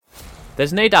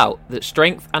There's no doubt that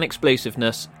strength and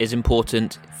explosiveness is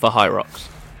important for Hyrox.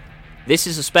 This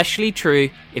is especially true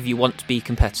if you want to be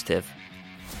competitive.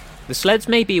 The sleds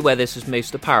may be where this is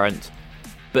most apparent,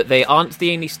 but they aren't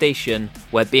the only station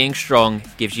where being strong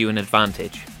gives you an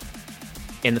advantage.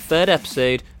 In the third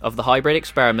episode of the Hybrid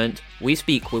Experiment, we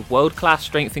speak with world-class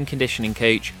strength and conditioning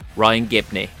coach Ryan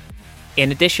Gibney.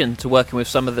 In addition to working with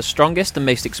some of the strongest and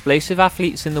most explosive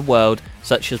athletes in the world,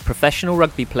 such as professional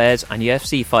rugby players and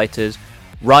UFC fighters,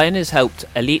 Ryan has helped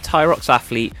elite Hyrox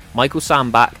athlete Michael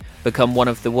Sandbach become one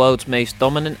of the world's most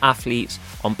dominant athletes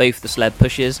on both the sled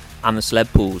pushes and the sled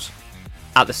pulls.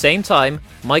 At the same time,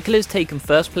 Michael has taken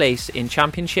first place in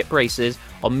championship races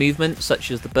on movements such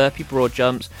as the burpee broad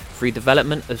jumps through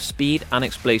development of speed and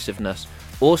explosiveness,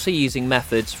 also using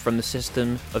methods from the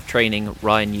system of training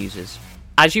Ryan uses.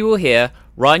 As you will hear,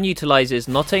 Ryan utilises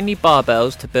not only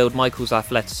barbells to build Michael's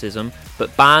athleticism,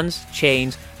 but bands,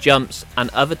 chains, jumps and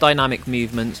other dynamic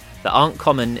movements that aren't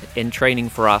common in training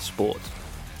for our sport.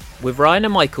 With Ryan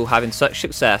and Michael having such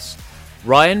success,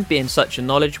 Ryan being such a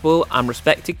knowledgeable and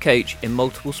respected coach in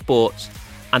multiple sports,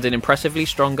 and an impressively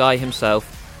strong guy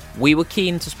himself, we were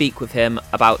keen to speak with him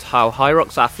about how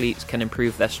Hyrox athletes can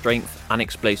improve their strength and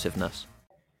explosiveness.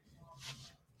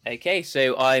 Okay,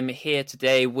 so I'm here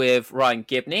today with Ryan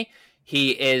Gibney.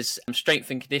 He is a strength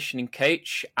and conditioning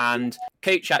coach and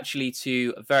coach actually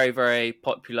to a very, very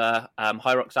popular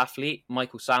Hyrox athlete,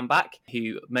 Michael Sandbach,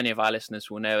 who many of our listeners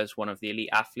will know as one of the elite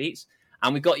athletes.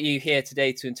 And we got you here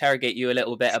today to interrogate you a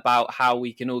little bit about how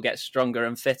we can all get stronger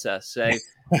and fitter. So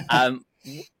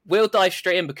we'll dive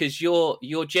straight in because your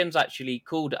gym's actually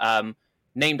called,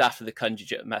 named after the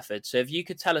conjugate method. So if you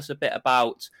could tell us a bit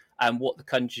about what the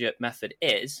conjugate method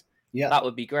is, that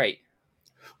would be great.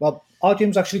 Well, our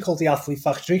gym's actually called the Athlete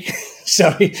Factory.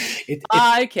 Sorry.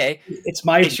 Okay. It's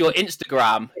your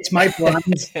Instagram. It's my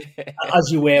brand,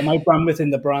 as you wear, my brand within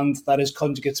the brand, that is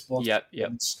Conjugate Sports. Yep.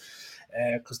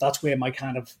 Because that's where my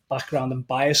kind of background and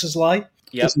biases lie.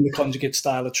 It's in the conjugate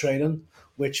style of training,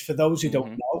 which for those who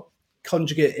don't know,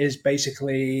 conjugate is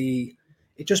basically,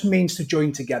 it just means to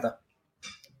join together.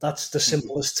 That's the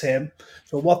simplest term.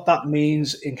 So what that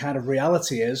means in kind of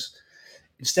reality is,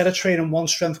 instead of training one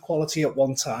strength quality at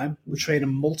one time, we're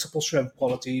training multiple strength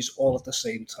qualities all at the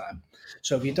same time.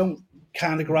 So if you don't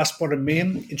kind of grasp what I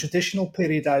mean, in traditional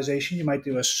periodization, you might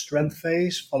do a strength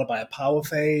phase followed by a power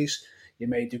phase. You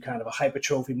may do kind of a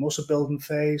hypertrophy muscle building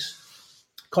phase.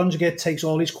 Conjugate takes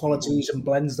all these qualities and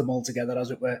blends them all together, as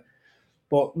it were,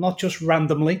 but not just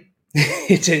randomly.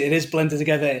 It is blended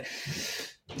together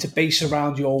to base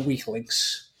around your weak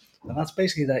links. And that's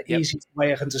basically the easiest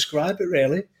way I can describe it,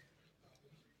 really.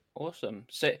 Awesome.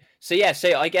 So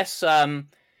I guess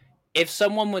if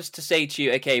someone was to say to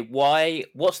you, okay,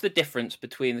 what's the difference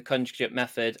between the conjugate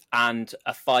method and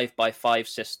a 5x5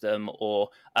 system or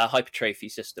a hypertrophy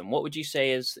system? What would you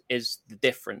say is the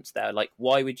difference there? Like,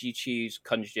 why would you choose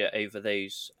conjugate over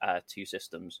those two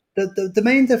systems? The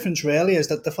main difference really is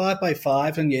that the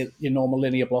 5x5 and your normal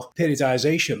linear block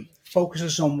periodization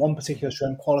focuses on one particular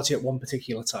strength quality at one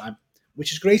particular time,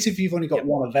 which is great if you've only got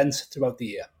one event throughout the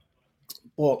year.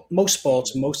 But most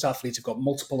sports and most athletes have got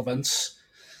multiple events.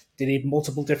 They need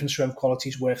multiple different strength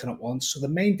qualities working at once. So the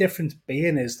main difference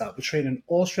being is that we're training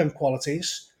all strength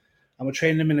qualities and we're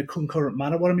training them in a concurrent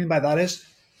manner. What I mean by that is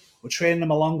we're training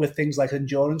them along with things like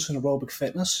endurance and aerobic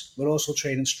fitness. We're also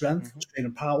training strength, we're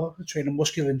training power, we're training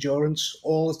muscular endurance,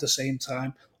 all at the same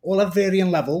time, all at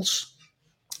varying levels.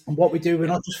 And what we do, we're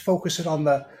not just focusing on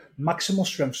the maximal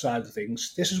strength side of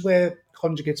things. This is where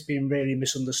conjugate's being really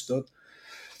misunderstood.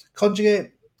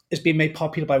 Conjugate is being made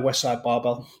popular by Westside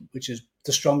Barbell, which is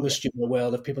the strongest gym in the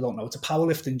world. If people don't know, it's a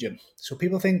powerlifting gym. So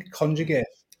people think conjugate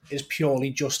is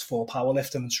purely just for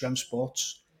powerlifting and strength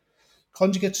sports.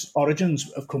 Conjugate's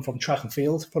origins have come from track and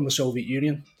field, from the Soviet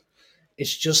Union.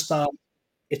 It's just that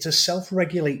it's a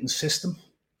self-regulating system.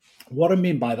 What I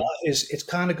mean by that is it's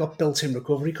kind of got built-in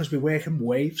recovery because we work in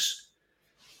waves.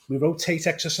 We rotate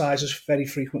exercises very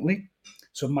frequently,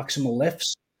 so maximal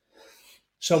lifts.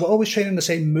 So we're always training the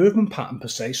same movement pattern per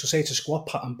se. So say it's a squat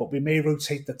pattern, but we may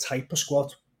rotate the type of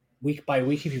squat week by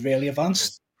week if you're really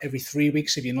advanced, every 3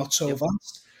 weeks if you're not so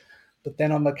advanced. But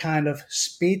then on the kind of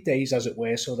speed days, as it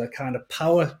were, so the kind of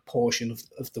power portion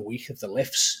of the week, of the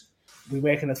lifts, we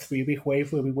work in a 3-week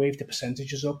wave where we wave the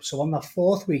percentages up. So on that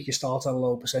 4th week, you start at a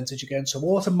low percentage again. So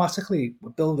automatically,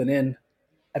 we're building in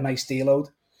a nice deload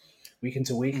week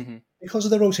into week. Because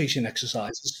of the rotation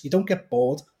exercises, you don't get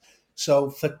bored.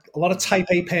 So for a lot of type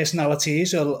A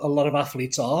personalities, a lot of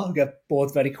athletes get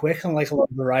bored very quick and like a lot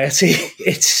of variety.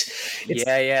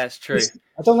 It's true.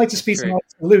 I don't like to speak to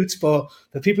absolutes, but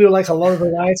the people who like a lot of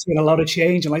variety and a lot of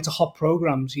change and like to hop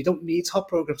programs, you don't need hop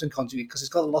programs in conjugate because it's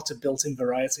got a lot of built-in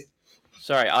variety.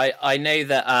 Sorry, I know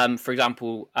that, for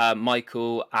example,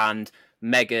 Michael and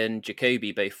Megan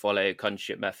Jacoby both follow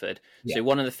conjugate method. Yeah. So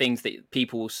one of the things that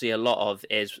people will see a lot of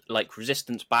is like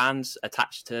resistance bands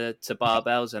attached to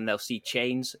barbells, and they'll see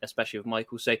chains, especially with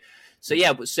Michael. So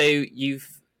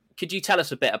could you tell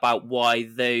us a bit about why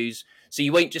those? So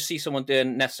you won't just see someone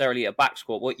doing necessarily a back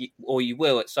squat, or you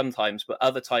will at sometimes, but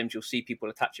other times you'll see people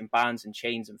attaching bands and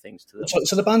chains and things to them.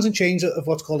 So the bands and chains are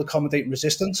what's called accommodating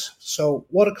resistance. So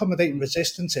what accommodating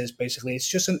resistance is, basically, it's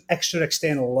just an extra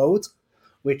external load,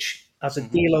 which has a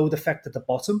deload effect at the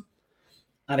bottom,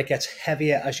 and it gets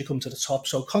heavier as you come to the top.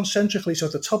 So concentrically, so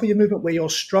at the top of your movement where you're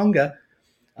stronger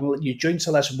and your joints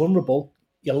are less vulnerable,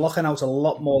 you're locking out a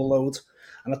lot more load.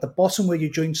 And at the bottom where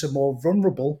your joints are more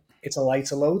vulnerable, it's a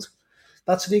lighter load.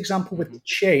 That's the example with the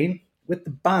chain. With the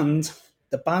band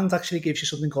actually gives you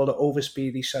something called an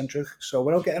overspeed eccentric. So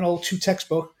without getting all too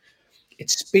textbook, it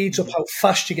speeds up how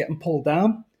fast you're getting pulled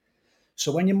down.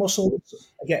 So when your muscles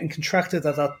are getting contracted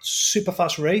at that super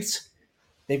fast rate,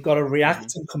 they've got to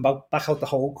react and come back out the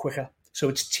hole quicker. So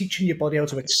it's teaching your body how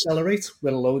to accelerate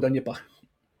with a load on your back.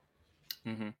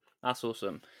 That's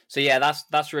awesome. So yeah,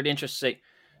 that's really interesting.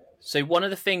 So one of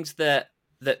the things that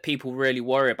people really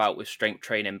worry about with strength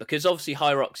training, because obviously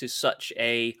Hyrox is such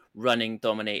a running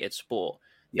dominated sport,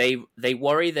 they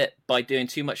worry that by doing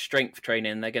too much strength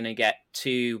training, they're going to get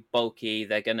too bulky.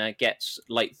 They're going to get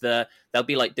there'll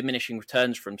be like diminishing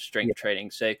returns from strength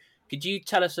training. So could you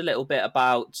tell us a little bit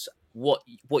about what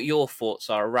your thoughts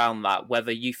are around that,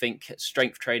 whether you think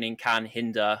strength training can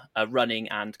hinder running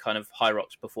and kind of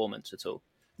Hyrox performance at all?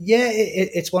 Yeah,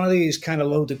 it's one of these kind of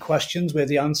loaded questions where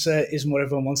the answer isn't what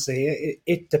everyone wants to hear.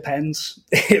 It depends.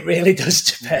 It really does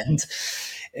depend.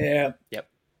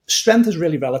 Strength is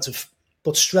really relative,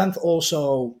 but strength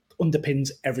also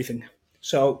underpins everything.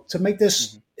 So to make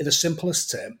this in the simplest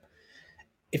term,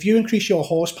 if you increase your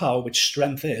horsepower, which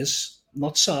strength is,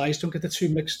 not size, don't get the two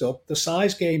mixed up. The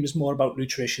size game is more about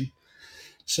nutrition.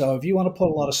 So if you want to put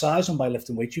a lot of size on by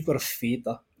lifting weights, you've got to feed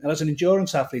that. And as an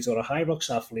endurance athlete or a Hyrox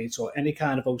athlete or any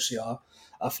kind of OCR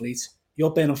athlete,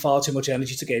 you're burning far too much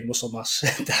energy to gain muscle mass.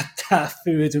 that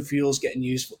food and fuel is getting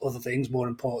used for other things more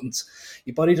important.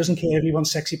 Your body doesn't care if you want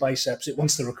sexy biceps, it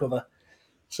wants to recover.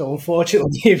 So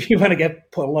unfortunately, if you want to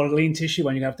put a lot of lean tissue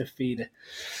on, you're going to have to feed it.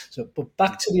 So, but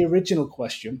back to the original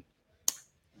question,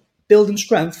 building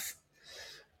strength,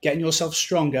 getting yourself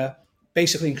stronger,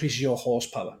 basically increases your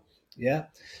horsepower. Yeah.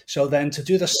 So then to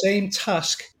do the same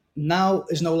task now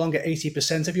is no longer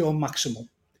 80% of your maximal.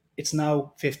 It's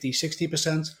now 50,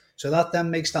 60%. So that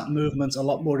then makes that movement a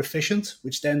lot more efficient,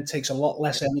 which then takes a lot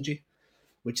less energy,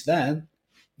 which then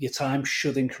your time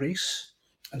should increase,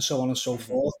 and so on and so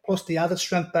forth. Plus the added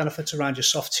strength benefits around your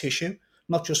soft tissue,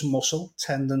 not just muscle,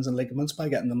 tendons and ligaments, by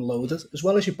getting them loaded, as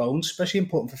well as your bones, especially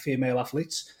important for female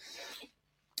athletes.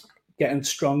 Getting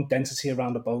strong density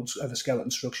around the bones and the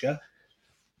skeleton structure.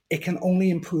 It can only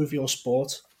improve your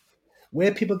sport.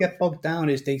 Where people get bogged down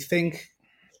is they think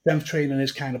strength training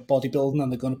is kind of bodybuilding and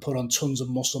they're going to put on tons of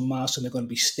muscle mass and they're going to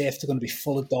be stiff, they're going to be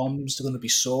full of DOMs, they're going to be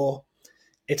sore.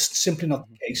 It's simply not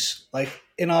the case. Like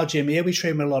in our gym here, we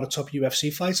train with a lot of top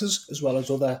UFC fighters as well as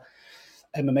other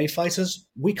MMA fighters.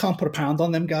 We can't put a pound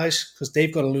on them guys because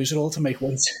they've got to lose it all to make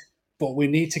weight. But we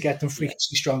need to get them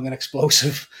freakishly strong and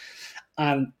explosive.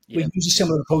 And we use a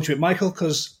similar approach with Michael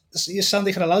because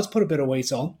Sandy can allow to put a bit of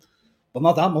weight on, but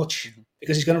not that much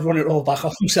because he's going to run it all back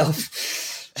off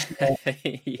himself.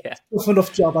 Tough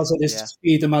enough job as it is to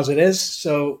feed him as it is.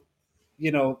 So,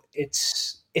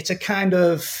 it's a kind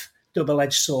of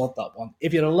double-edged sword, that one.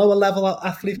 If you're a lower level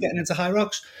athlete getting into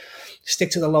Hyrox, stick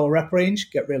to the lower rep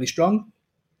range, get really strong.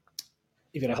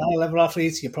 If you're a higher level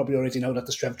athlete, you probably already know that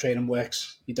the strength training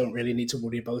works. You don't really need to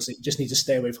worry about it. You just need to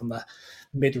stay away from the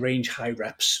mid-range high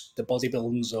reps, the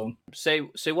bodybuilding zone. So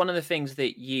one of the things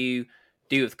that you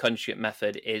do with conjugate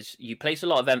method is you place a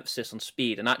lot of emphasis on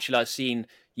speed. And actually, I've seen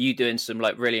you doing some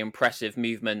like really impressive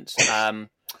movements.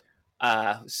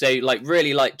 So like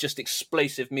really like just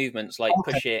explosive movements, like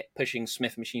pushing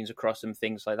Smith machines across and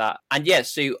things like that. And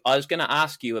so I was going to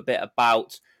ask you a bit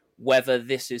about whether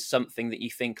this is something that you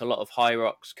think a lot of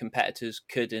Hyrox competitors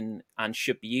could and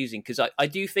should be using. Because I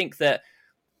do think that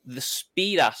the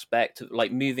speed aspect of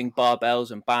like moving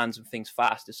barbells and bands and things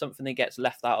fast is something that gets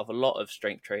left out of a lot of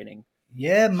strength training.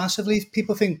 Yeah, massively.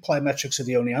 People think plyometrics are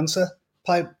the only answer.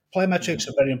 Plyometrics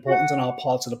are very important in our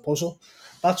part of the puzzle.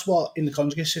 That's what in the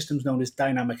conjugate system is known as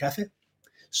dynamic effort.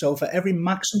 So for every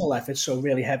maximal effort, so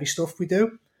really heavy stuff we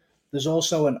do, there's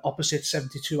also an opposite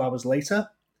 72 hours later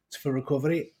for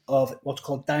recovery of what's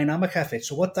called dynamic effort.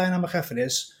 So what dynamic effort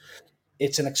is,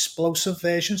 it's an explosive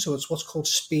version. So it's what's called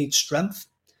speed strength.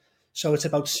 So it's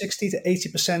about 60 to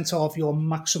 80% of your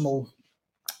maximal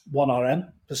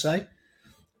 1RM per se,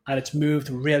 and it's moved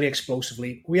really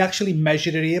explosively. We actually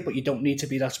measured it here, but you don't need to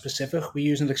be that specific. We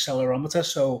use an accelerometer.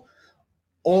 So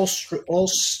all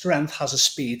strength has a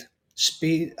speed.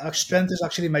 Our strength is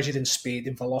actually measured in speed,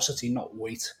 in velocity, not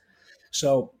weight.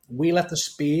 So we let the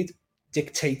speed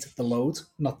dictate the load,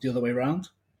 not the other way around.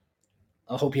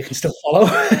 I hope you can still follow.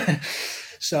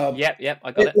 So Yep,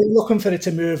 I got it. We're looking for it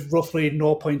to move roughly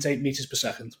 0.8 meters per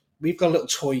second. We've got a little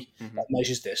toy that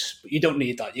measures this, but you don't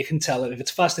need that. You can tell it. If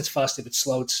it's fast, it's fast. If it's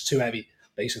slow, it's too heavy,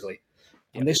 basically.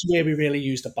 And this is where we really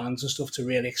use the bands and stuff to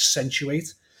really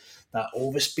accentuate that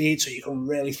overspeed, so you can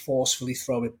really forcefully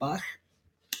throw it back.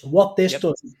 What this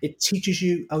does, it teaches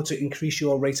you how to increase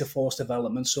your rate of force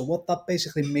development. So what that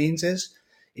basically means is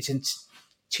it's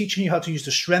teaching you how to use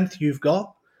the strength you've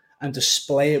got and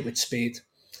display it with speed.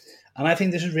 And I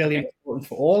think this is really important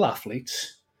for all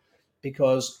athletes,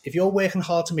 because if you're working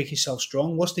hard to make yourself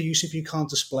strong, what's the use if you can't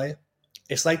display it?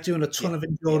 It's like doing a ton of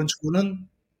endurance running,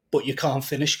 but you can't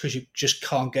finish because you just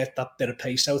can't get that bit of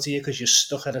pace out of you because you're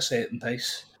stuck at a certain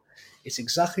pace. It's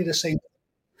exactly the same.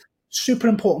 Super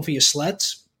important for your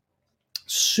sleds.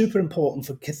 Super important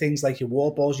for things like your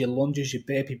wall balls, your lunges, your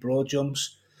burpee broad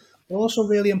jumps. But also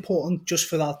really important just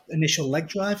for that initial leg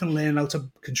drive and learning how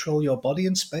to control your body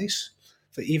in space.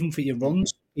 Even for your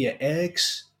runs, your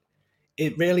ergs.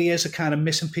 It really is a kind of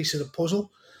missing piece of the puzzle.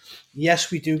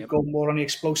 Yes, we do go more on the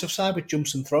explosive side with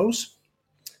jumps and throws.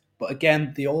 But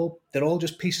again, they're all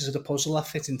just pieces of the puzzle that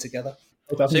fit in together.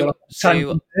 I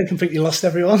completely lost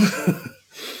everyone.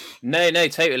 No,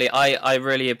 totally. I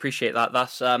really appreciate that.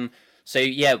 That's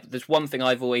there's one thing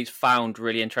I've always found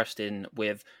really interesting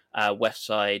with West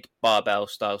Side barbell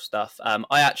style stuff.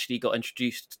 I actually got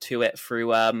introduced to it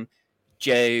through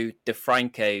Joe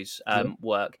DeFranco's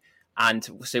work. And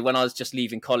so when I was just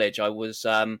leaving college, I was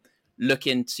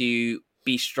looking to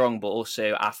be strong but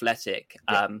also athletic.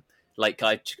 Like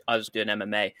I was doing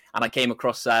MMA, and I came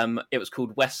across it was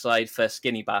called West Side for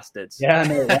Skinny Bastards. Yeah, I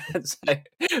know that.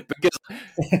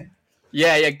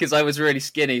 Because I was really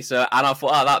skinny, and I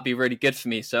thought, that'd be really good for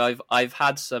me. So I've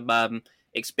had some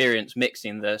experience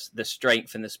mixing the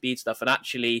strength and the speed stuff, and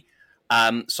actually,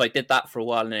 so I did that for a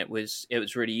while, and it was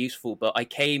really useful. But I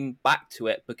came back to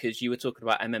it because you were talking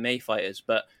about MMA fighters,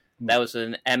 but there was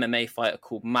an MMA fighter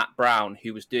called Matt Brown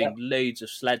who was doing loads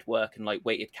of sled work and like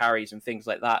weighted carries and things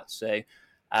like that. So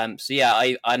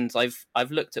I've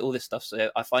looked at all this stuff,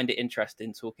 so I find it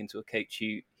interesting talking to a coach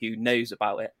who knows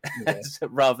about it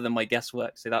rather than my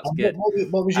guesswork. So that's good.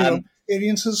 What was your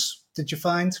experiences? Did you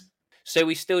find? So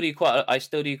I still do quite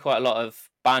a lot of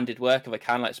banded work if I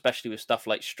can, like especially with stuff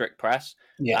like strict press.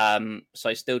 So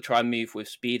I still try and move with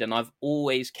speed, and I've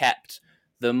always kept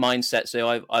the mindset. So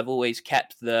I've always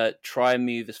kept the try and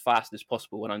move as fast as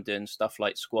possible when I'm doing stuff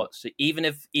like squats. So even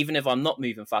if I'm not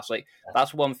moving fast, like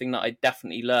that's one thing that I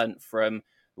definitely learned from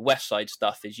West Side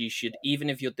stuff is you should, even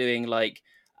if you're doing like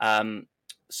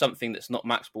something that's not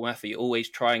maximal effort, you're always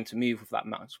trying to move with that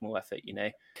maximal effort, you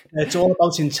know. It's all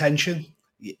about intention.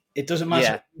 It doesn't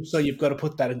matter. So you've got to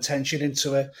put that intention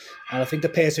into it. And I think the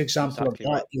perfect example of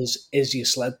that is your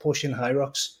sled push in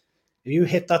Hyrox. If you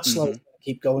hit that slow,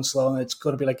 keep going slow, and it's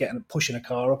going to be like pushing a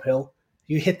car uphill. If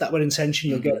you hit that with intention,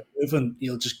 you'll get it moving.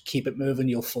 You'll just keep it moving.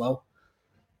 You'll flow.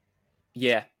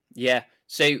 Yeah.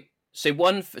 So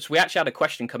we actually had a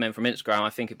question come in from Instagram. I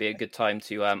think it'd be a good time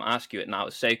to ask you it now.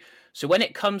 So when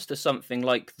it comes to something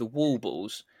like the wall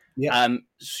balls,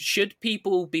 should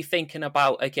people be thinking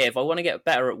about, okay, if I want to get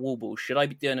better at wall balls, should I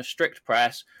be doing a strict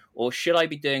press, or should I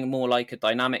be doing more like a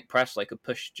dynamic press, like a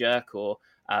push jerk, or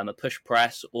a push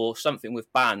press, or something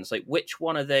with bands? Like, which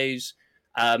one of those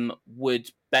would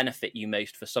benefit you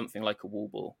most for something like a wall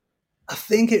ball? I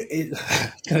think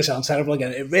it's going to sound terrible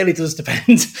again. It really does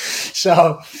depend.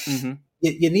 So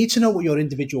you need to know what your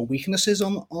individual weakness is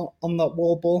on that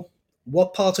wall ball.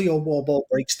 What part of your wall ball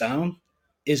breaks down?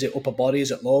 Is it upper body? Is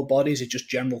it lower body? Is it just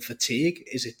general fatigue?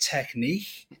 Is it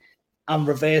technique? And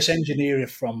reverse engineer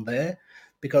it from there.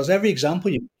 Because every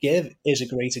example you give is a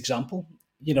great example.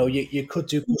 You know, you could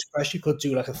do push press, you could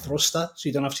do like a thruster, so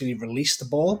you don't have to release the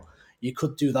ball. You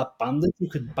could do that banded, you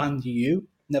could band you,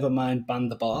 never mind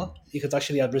band the bar. You could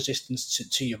actually add resistance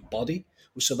to your body,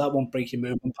 so that won't break your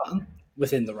movement pattern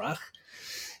within the rack.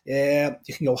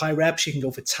 You can go high reps, you can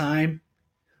go for time.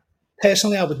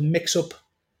 Personally, I would mix up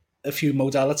a few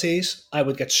modalities. I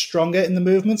would get stronger in the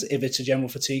movement if it's a general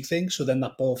fatigue thing. So then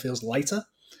that ball feels lighter.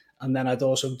 And then I'd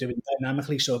also do it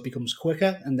dynamically so it becomes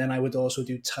quicker. And then I would also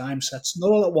do time sets, not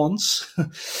all at once,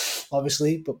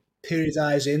 obviously, but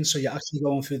periodize in. So you're actually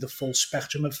going through the full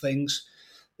spectrum of things.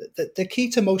 The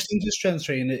key to most things in strength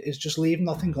training is just leave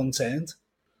nothing unturned.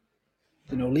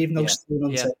 Leave no stone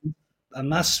unturned.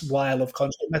 And that's why I love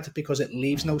construct method, because it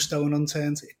leaves no stone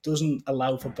unturned. It doesn't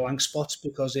allow for blank spots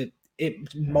because it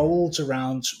molds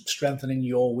around strengthening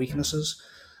your weaknesses.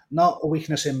 Not a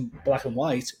weakness in black and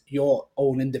white, your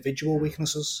own individual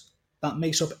weaknesses. That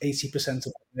makes up 80%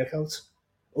 of the workout.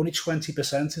 Only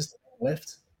 20% is the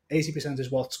lift. 80%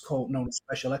 is what's known as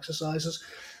special exercises.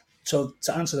 So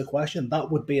to answer the question,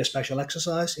 that would be a special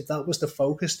exercise. If that was the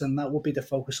focus, then that would be the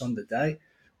focus on the day,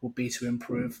 would be to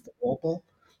improve the wall ball.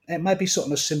 It might be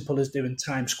something as simple as doing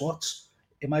time squats.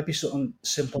 It might be something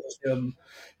simple as doing,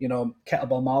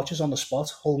 kettlebell marches on the spot,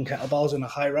 holding kettlebells in a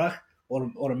high rack,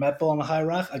 or a med ball on a high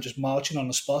rack, and just marching on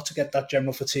the spot to get that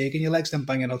general fatigue in your legs, then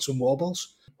banging out some wall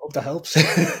balls. Hope that helps.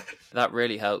 That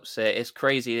really helps. It's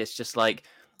crazy. It's just like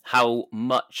how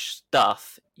much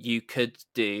stuff you could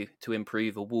do to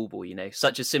improve a wall ball,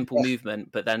 such a simple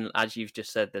movement. But then, as you've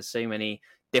just said, there's so many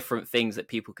different things that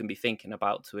people can be thinking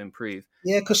about to improve.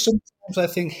 Yeah, because sometimes I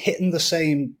think hitting the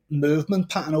same movement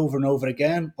pattern over and over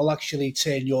again will actually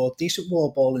turn your decent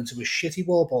wall ball into a shitty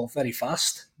wall ball very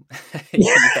fast.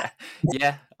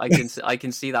 yeah, I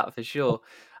can see that for sure.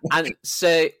 And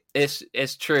so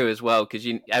it's true as well, because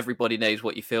everybody knows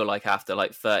what you feel like after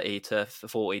like 30 to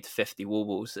 40 to 50 wall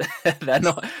balls.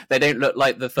 They don't look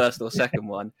like the first or second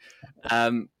one.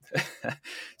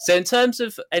 So in terms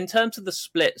of the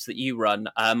splits that you run,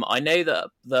 I know that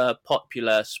the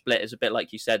popular split is a bit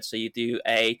like you said. So you do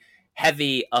a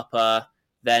heavy upper,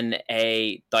 then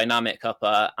a dynamic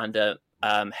upper, and a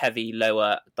heavy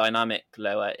lower, dynamic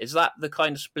lower. Is that the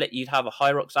kind of split you'd have a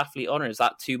Hyrox athlete on, or is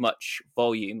that too much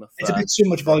volume? It's a bit too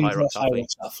much volume for a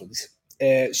Hyrox athlete.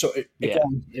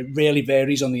 It really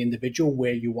varies on the individual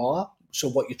where you are. So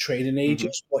what your training age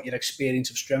is, what your experience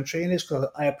of strength training is, because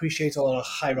I appreciate a lot of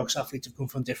Hyrox athletes have come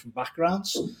from different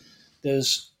backgrounds.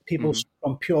 There's people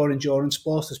from pure endurance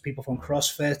sports, there's people from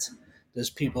CrossFit, there's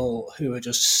people who are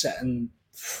just setting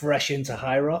fresh into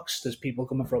Hyrox, there's people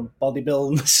coming from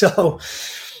bodybuilding. So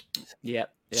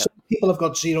some people have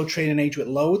got zero training age with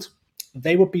load.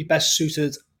 They would be best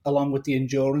suited along with the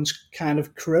endurance kind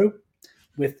of crew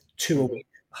with 2 a week.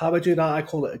 How I do that, I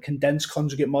call it a condensed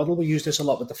conjugate model. We use this a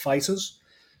lot with the fighters.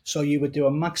 So you would do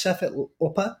a max effort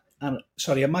lower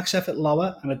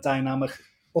and a dynamic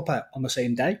upper on the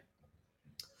same day,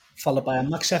 followed by a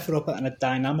max effort upper and a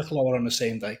dynamic lower on the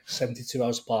same day, 72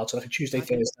 hours apart, so like a Tuesday,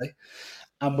 Thursday.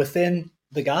 And within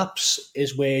the gaps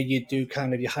is where you do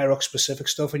kind of your Hyrox specific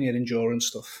stuff and your endurance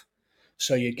stuff.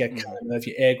 So you'd get kind of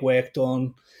your erg work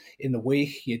done in the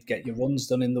week, you'd get your runs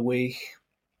done in the week,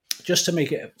 just to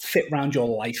make it fit around your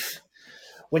life.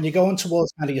 When you're going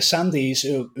towards kind of your Sandys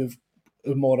who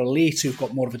are more elite, who've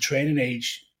got more of a training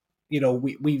age,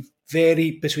 we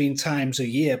vary between times a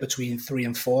year between 3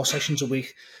 and 4 sessions a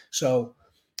week. So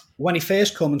when he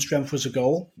first come and strength was a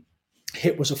goal,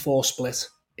 HIIT was a 4 split.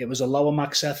 It was a lower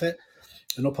max effort,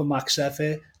 an upper max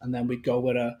effort, and then we'd go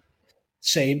with a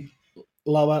same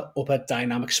lower upper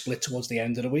dynamic split towards the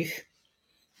end of the week.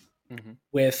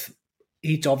 With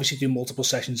he'd obviously do multiple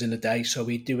sessions in a day, so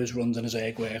he'd do his runs and his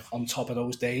erg work on top of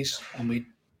those days, and we'd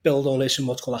build all this in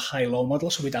what's called a high-low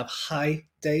model. So we'd have high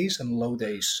days and low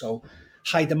days. So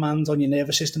high demand on your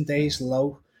nervous system days,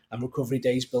 low, and recovery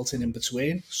days built in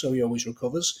between, so he always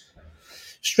recovers.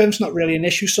 Strength's not really an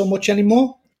issue so much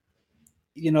anymore.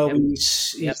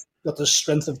 He's got the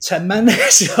strength of 10 men,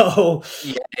 so...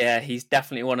 Yeah, he's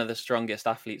definitely one of the strongest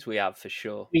athletes we have, for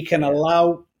sure. We can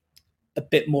allow a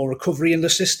bit more recovery in the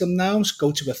system now. So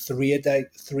go to a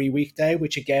 3 week day,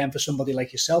 which again for somebody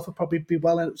like yourself would probably be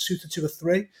well suited to a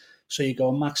 3. So you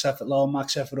go max effort low,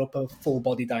 max effort upper, full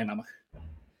body dynamic,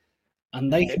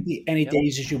 and they can be any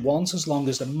days as you want, as long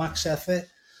as the max effort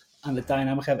and the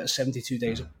dynamic effort are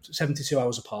 72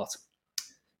 hours apart.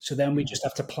 So then we just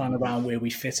have to plan around where we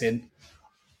fit in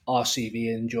our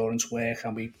CV endurance work,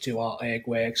 and we do our erg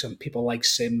works, and people like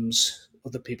Sims,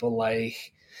 other people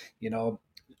like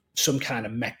some kind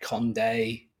of Metcon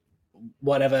day,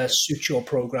 whatever suits your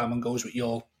program and goes with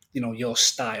your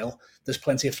style. There's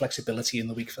plenty of flexibility in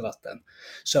the week for that then.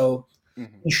 So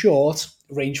in short,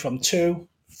 range from 2,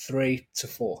 3 to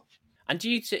 4. And do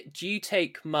you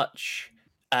take much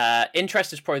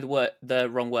interest is probably the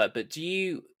wrong word, but do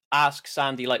you ask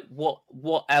Sandy like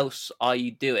what else are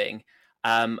you doing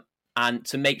and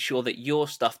to make sure that your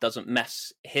stuff doesn't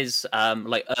mess his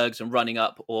like ergs and running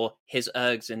up, or his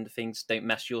ergs and things don't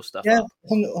mess your stuff Yeah, up.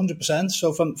 100%.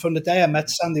 So from the day I met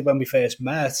Sandy, when we first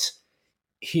met,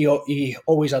 he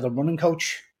always had a running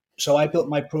coach. So I built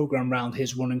my program around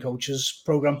his running coach's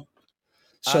program.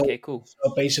 So, Okay, cool.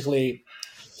 so basically,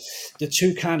 the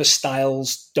two kind of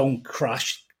styles don't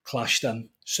clash then.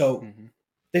 So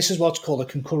this is what's called a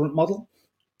concurrent model.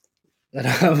 And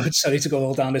I'm sorry to go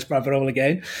all down this rabbit hole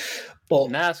again, but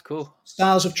that's cool.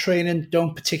 Styles of training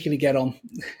don't particularly get on.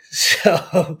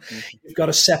 So you've got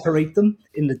to separate them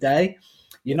in the day.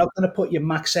 You're not going to put your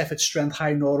max effort strength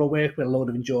high neural work with a load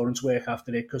of endurance work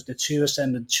after it, because the two are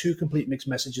sending two complete mixed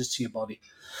messages to your body.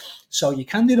 So you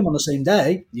can do them on the same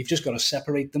day. You've just got to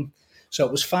separate them. So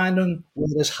it was finding where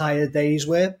there's higher days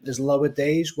were, there's lower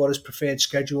days, what his preferred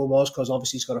schedule was, because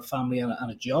obviously he's got a family and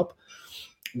a job,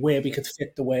 where we could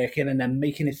fit the work in, and then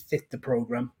making it fit the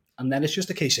program. And then it's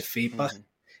just a case of feedback.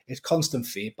 It's constant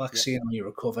feedback, seeing how you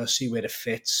recover, see where it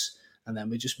fits, and then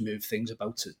we just move things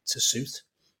about to suit.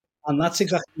 And that's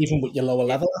exactly even with your lower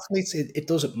level athletes. It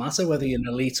doesn't matter whether you're an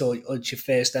elite or it's your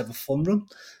first ever fun run.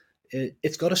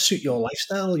 It's got to suit your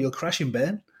lifestyle or you'll crash and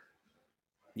burn.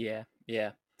 Yeah.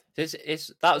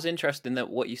 That was interesting that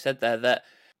what you said there. That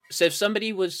so if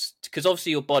somebody was, because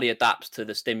obviously your body adapts to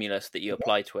the stimulus that you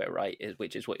apply to it, right?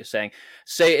 Which is what you're saying.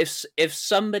 So if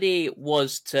somebody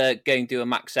was to go and do a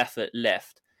max effort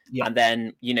lift, and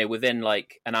then within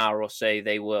like an hour or so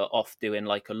they were off doing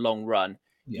like a long run,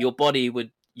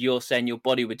 you're saying your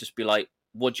body would just be like,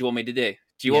 what do you want me to do?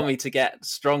 Do you want me to get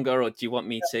stronger, or do you want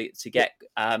me to get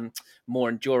more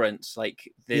endurance?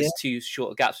 Like there's two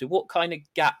shorter gaps. So what kind of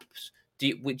gaps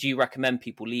would you recommend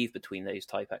people leave between those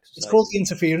type exercises? It's called the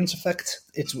interference effect.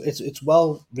 It's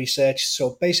well researched.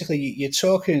 So basically you're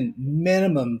talking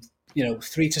minimum,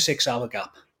 3 to 6 hour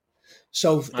gap.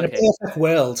 So in a perfect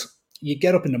world, you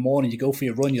get up in the morning, you go for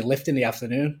your run, you lift in the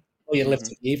afternoon, or you lift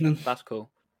in the evening. That's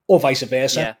cool. Or vice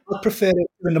versa. Yeah. I prefer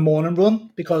it in the morning run,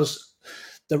 because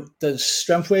the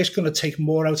strength work is going to take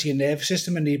more out of your nervous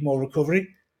system and need more recovery.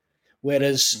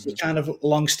 Whereas the kind of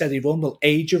long, steady run will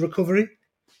aid your recovery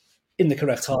in the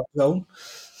correct heart zone.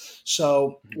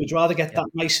 So we'd rather get that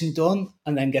nice and done,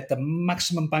 and then get the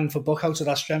maximum bang for buck out of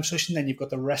that strength session. Then you've got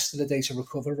the rest of the day to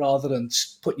recover, rather than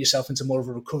put yourself into more of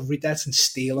a recovery debt and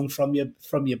stealing from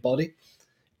your body.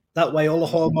 That way, all the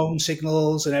hormone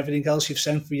signals and everything else you've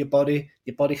sent for your body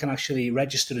can actually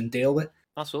register and deal with.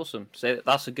 That's awesome. So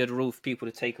that's a good rule for people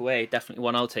to take away. Definitely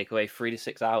one I'll take away, 3 to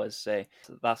 6 hours. So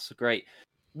that's great.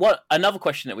 Another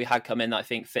question that we had come in that I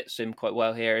think fits in quite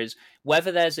well here is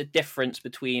whether there's a difference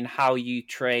between how you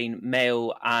train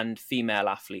male and female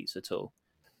athletes at all.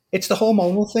 It's the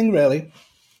hormonal thing, really.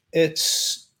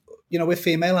 It's, with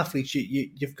female athletes,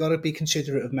 you've got to be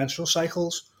considerate of menstrual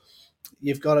cycles.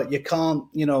 You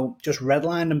can't, just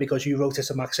redline them because you wrote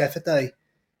it's a max effort day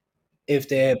if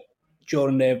they're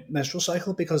during their menstrual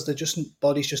cycle, because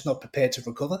body's just not prepared to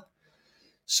recover.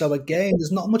 So again,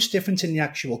 there's not much difference in the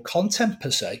actual content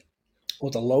per se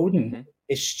or the loading.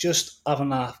 It's just having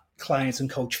that client and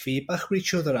coach feedback with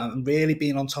each other and really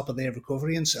being on top of their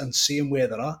recovery and seeing where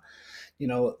they're at.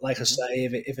 Like I say,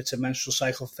 if it's a menstrual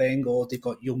cycle thing, or they've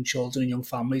got young children and young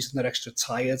families and they're extra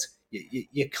tired,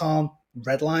 you can't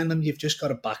redline them. You've just got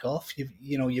to back off.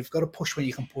 You've got to push when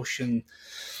you can push, and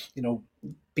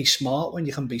be smart when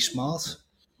you can be smart.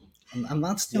 And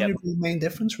that's the only real main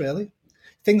difference, really.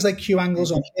 Things like Q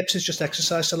angles on hips is just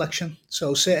exercise selection.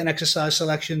 So certain exercise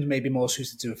selections may be more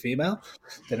suited to a female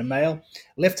than a male.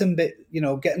 Lifting,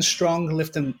 getting strong,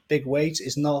 lifting big weights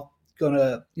is not going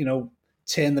to,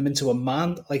 turn them into a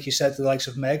man, like you said, the likes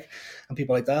of Meg and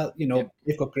people like that.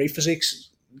 They've got great physiques.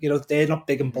 They're not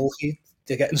big and bulky.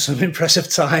 They're getting some impressive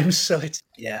times. So it's,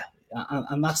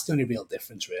 and that's the only real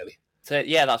difference, really. So,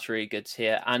 that's really good to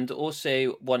hear. And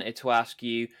also wanted to ask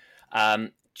you,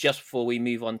 just before we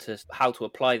move on to how to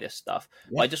apply this stuff,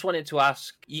 I just wanted to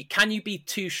ask, can you be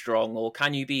too strong or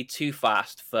can you be too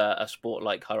fast for a sport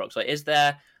like Hyrox? Like, is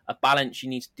there a balance you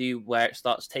need to do where it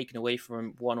starts taking away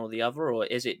from one or the other? Or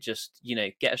is it just,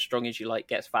 get as strong as you like,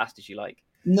 get as fast as you like?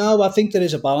 No, I think there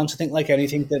is a balance. I think like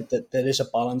anything that there is a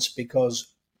balance,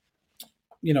 because,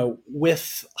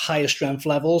 with higher strength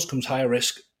levels comes higher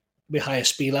risk. With higher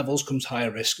speed levels comes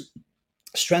higher risk.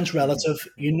 Strength's relative.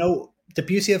 The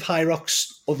beauty of Hyrox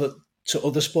to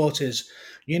other sports is,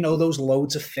 those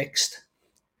loads are fixed.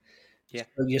 Yeah.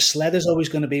 So your sled is always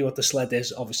going to be what the sled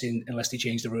is, obviously, unless they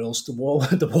change the rules. The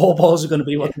wall balls are going to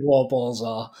be what the wall balls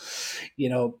are.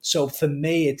 So for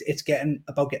me, it's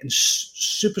about getting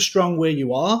super strong where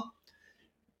you are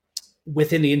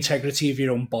within the integrity of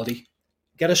your own body.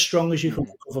 Get as strong as you can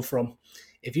recover from.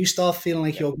 If you start feeling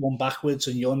like you're going backwards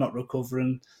and you're not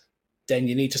recovering, then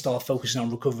you need to start focusing on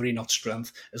recovery, not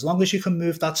strength. As long as you can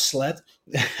move that sled,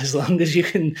 as long as you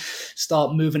can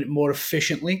start moving it more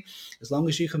efficiently, as long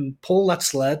as you can pull that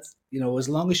sled, as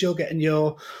long as you're getting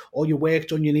all your work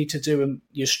done you need to do and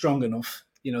you're strong enough.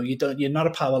 You're not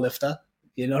a power lifter,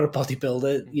 you're not a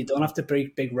bodybuilder, you don't have to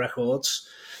break big records.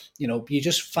 You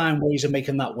just find ways of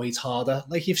making that weight harder.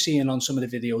 Like you've seen on some of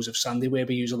the videos of Sandy where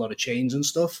we use a lot of chains and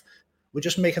stuff. We're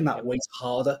just making that weight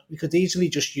harder. We could easily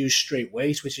just use straight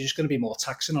weight, which is just going to be more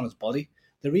taxing on his body.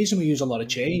 The reason we use a lot of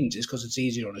chains is because it's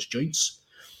easier on his joints.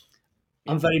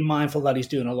 I'm very mindful that he's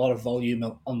doing a lot of volume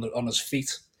on his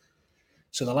feet.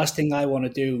 So the last thing I want to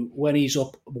do when he's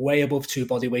up way above 2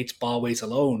 body weights, bar weight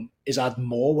alone, is add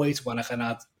more weight when I can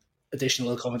add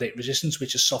additional accommodate resistance,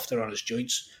 which is softer on his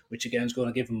joints, which again is going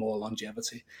to give him more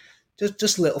longevity.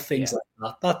 Just little things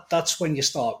like that. That's when you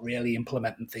start really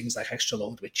implementing things like extra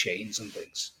load with chains and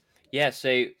things. Yeah,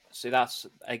 so that's,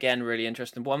 again, really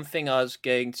interesting. One thing I was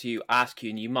going to ask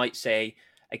you, and you might say,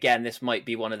 again, this might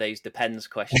be one of those depends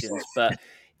questions, but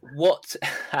what,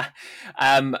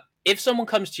 if someone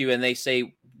comes to you and they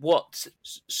say, what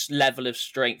level of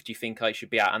strength do you think I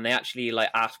should be at? And they actually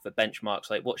ask for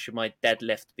benchmarks, like what should my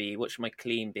deadlift be? What should my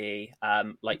clean be?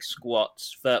 Like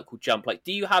squats, vertical jump. Like,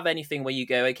 do you have anything where you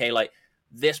go, okay, like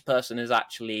this person is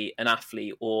actually an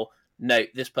athlete, or no,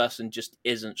 this person just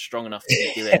isn't strong enough to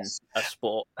be doing a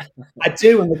sport? I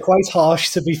do, and they're quite harsh,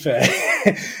 to be fair.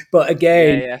 But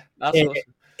again, That's awesome.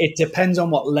 It depends on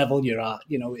what level you're at.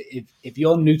 If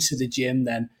you're new to the gym,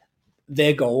 then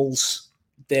their goals,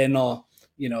 they're not,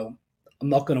 I'm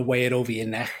not going to weigh it over your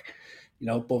neck,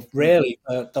 but really,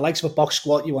 the likes of a box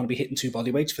squat, you want to be hitting 2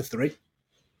 body weights for 3.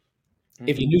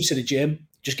 If you're new to the gym,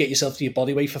 just get yourself to your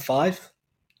body weight for 5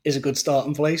 is a good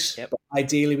starting place. But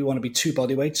ideally, we want to be 2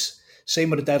 body weights. Same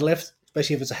with a deadlift,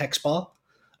 especially if it's a hex bar.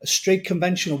 A straight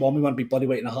conventional one, we want to be body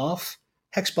weight and a half.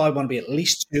 Hex bar, we want to be at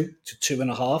least 2 to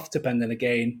 2.5, depending,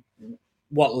 again,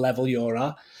 what level you're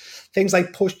at. Things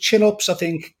like push chin-ups, I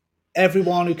think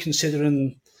everyone who's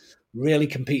considering really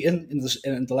competing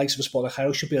in the likes of a sport like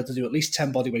Hyrox should be able to do at least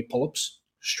 10 bodyweight pull-ups,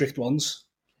 strict ones.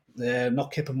 They're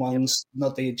not kipping ones,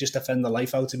 not they just offend the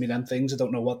life out of me, them things. I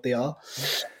don't know what they are.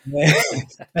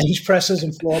 Bench presses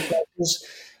and floor presses,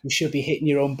 you should be hitting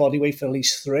your own body weight for at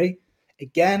least 3.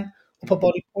 Again, upper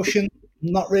body pushing,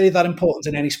 not really that important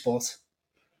in any sport.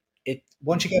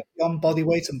 Once you get beyond body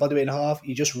weight and body weight and a half,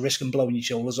 you just risk blowing your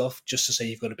shoulders off just to say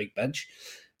you've got a big bench.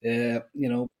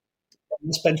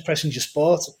 This bench pressing your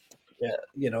sport,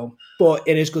 but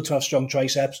it is good to have strong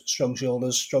triceps, strong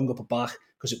shoulders, strong upper back,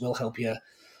 because it will help you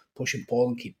push and pull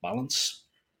and keep balance.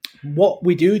 What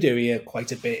we do here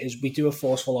quite a bit is we do a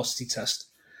force velocity test.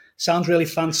 Sounds really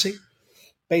fancy.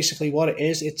 Basically what it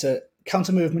is, it's a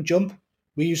counter movement jump.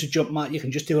 We use a jump mat. You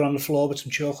can just do it on the floor with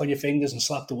some chalk on your fingers and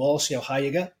slap the wall, see how high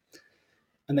you get.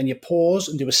 And then you pause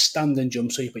and do a standing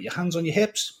jump. So you put your hands on your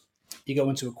hips, you go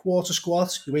into a quarter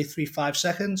squat, you wait 3-5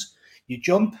 seconds, you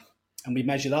jump, and we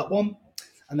measure that one,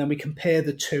 and then we compare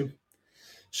the two.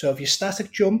 So if your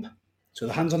static jump, so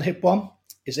the hands on hip one,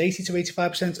 is 80 to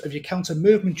 85% of your counter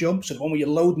movement jump, so the one where you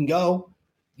load and go,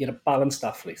 you're a balanced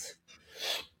athlete.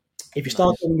 If you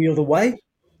start going the other way,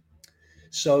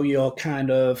 so your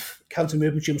kind of counter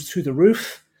movement jumps through the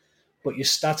roof, but your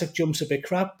static jumps a bit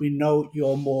crap, we know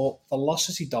you're more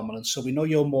velocity dominant, so we know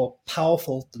you're more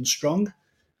powerful than strong,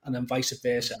 and then vice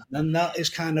versa. And then that is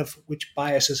kind of which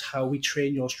biases how we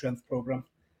train your strength program.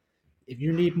 If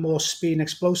you need more speed and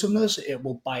explosiveness, it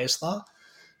will bias that.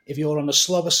 If you're on the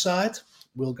slower side,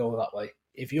 we'll go that way.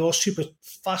 If you're super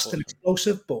fast and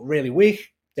explosive but really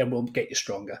weak, then we'll get you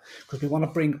stronger, because we want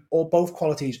to bring both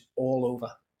qualities all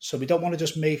over. So we don't want to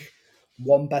just make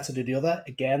one better than the other.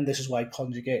 Again, this is why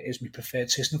Conjugate is my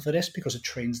preferred system for this, because it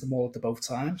trains them all at both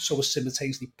times. So we're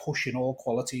simultaneously pushing all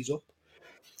qualities up.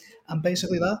 And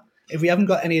basically that. If we haven't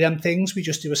got any of them things, we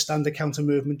just do a standard counter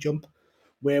movement jump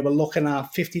where we're looking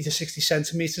at 50 to 60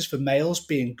 centimetres for males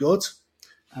being good,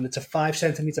 and it's a 5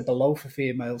 centimetre below for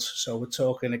females. So we're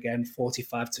talking, again,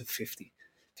 45 to 50,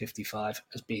 55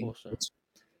 as being awesome. Good.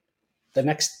 The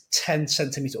next 10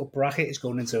 centimetre up bracket is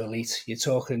going into elite. You're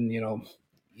talking,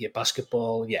 your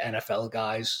basketball, your NFL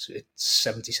guys, it's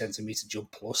 70 centimetre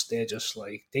jump plus. They're just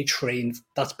they train,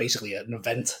 that's basically an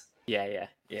event. Yeah.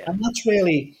 And that's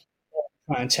really what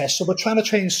we're trying to test. So we're trying to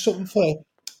train something for,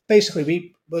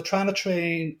 basically, we're trying to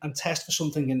train and test for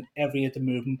something in every of the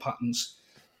movement patterns.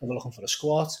 We're looking for a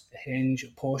squat, a hinge, a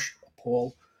push, a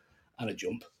pull, and a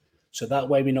jump. So that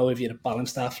way we know if you're a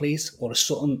balanced athlete or if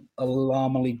something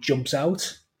alarmingly jumps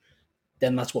out,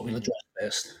 then that's what we'll address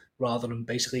first. rather than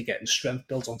basically getting strength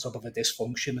built on top of a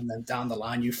dysfunction, and then down the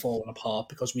line you've fallen apart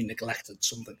because we neglected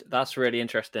something. That's really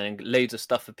interesting. Loads of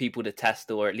stuff for people to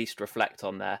test or at least reflect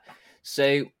on there.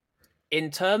 So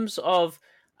in terms of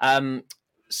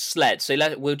sleds, so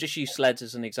we'll just use sleds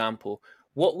as an example.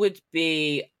 What would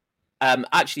be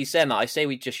actually saying that, I say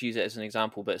we just use it as an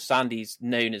example, but Sandy's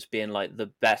known as being like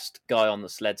the best guy on the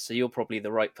sleds, so you're probably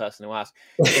the right person to ask.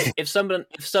 If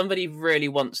somebody really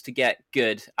wants to get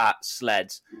good at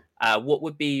sleds, what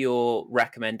would be your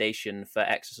recommendation for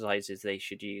exercises they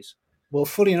should use? Well,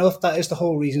 funny enough, that is the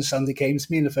whole reason Sandy came to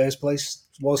me in the first place,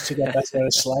 was to get better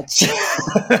at sleds.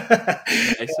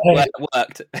 It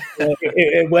worked.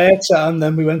 It worked, and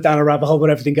then we went down a rabbit hole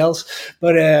with everything else.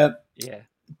 But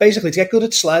basically, to get good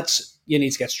at sleds, you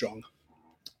need to get strong.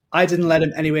 I didn't let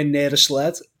him anywhere near a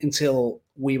sled until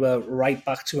we were right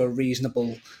back to a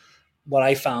reasonable, what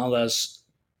I found as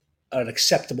an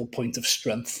acceptable point of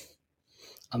strength.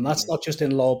 And that's not just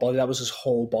in lower body, that was his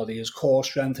whole body, his core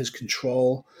strength, his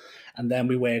control. And then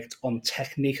we worked on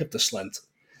technique of the sled.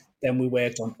 Then we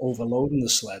worked on overloading the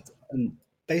sled. And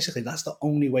basically, that's the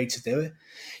only way to do it.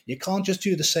 You can't just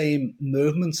do the same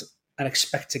movement and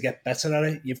expect to get better at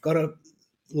it. You've got to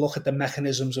look at the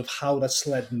mechanisms of how that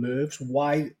sled moves.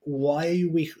 Why are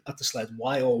you weak at the sled?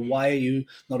 Why are you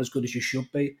not as good as you should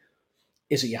be?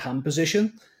 Is it your hand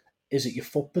position? Is it your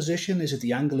foot position? Is it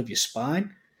the angle of your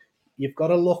spine? You've got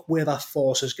to look where that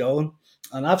force is going.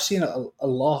 And I've seen it a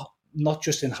lot, not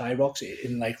just in Hyrox,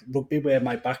 in like rugby, where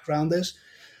my background is.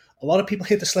 A lot of people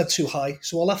hit the sled too high,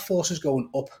 so all that force is going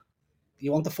up.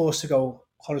 You want the force to go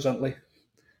horizontally.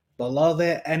 But a lot of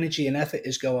their energy and effort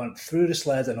is going through the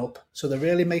sled and up. So they're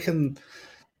really making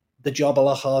the job a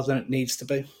lot harder than it needs to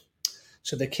be.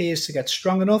 So the key is to get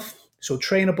strong enough. So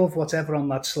train above whatever on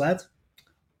that sled,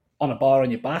 on a bar on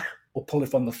your back, or pull it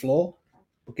from the floor,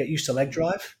 but get used to leg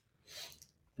drive.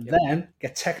 Yep. Then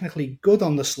get technically good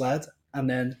on the sled, and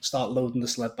then start loading the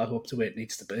sled back up to where it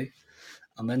needs to be.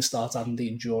 And then start adding the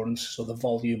endurance, so the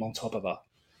volume on top of that.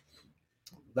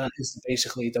 That is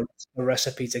basically the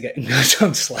recipe to getting good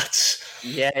on sleds.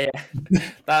 Yeah.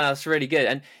 That's really good.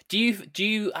 And do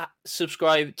you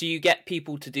subscribe? Do you get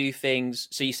people to do things?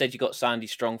 So you said you got Sandy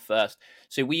strong first.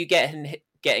 So were you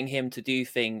getting him to do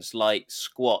things like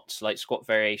squats, like squat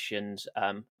variations,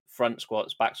 front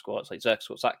squats, back squats, like Zerk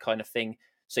squats, that kind of thing?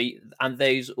 So and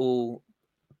those all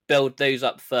build those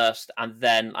up first, and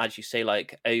then, as you say,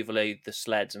 like overload the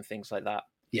sleds and things like that.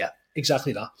 Yeah,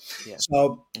 exactly that. Yeah.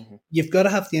 So you've got to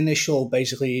have the initial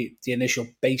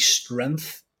base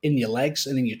strength in your legs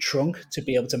and in your trunk to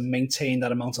be able to maintain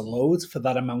that amount of load for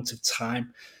that amount of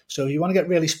time. So if you want to get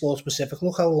really sport specific,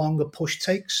 look how long a push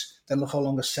takes, then look how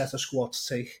long a set of squats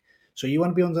take. So you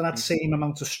want to be under that same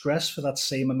amount of stress for that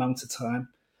same amount of time,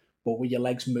 but with your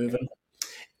legs moving.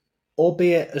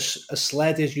 Albeit a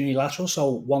sled is unilateral,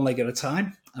 so one leg at a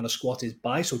time, and a squat is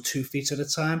bi, so 2 feet at a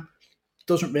time.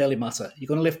 Doesn't really matter. You're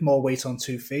going to lift more weight on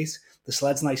 2 feet. The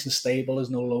sled's nice and stable. There's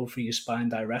no load for your spine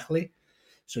directly.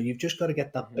 So you've just got to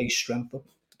get that base strength up.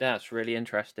 That's really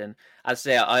interesting. I'd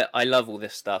say I love all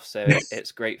this stuff, so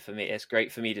it's great for me. It's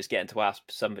great for me just getting to ask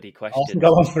somebody questions. I can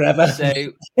go on forever. So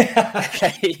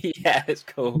yeah, it's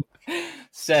cool.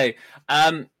 So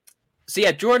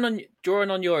yeah, drawing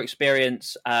on your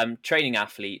experience training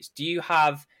athletes, do you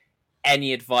have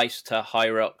any advice to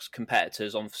Hyrox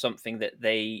competitors on something that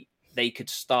they could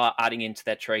start adding into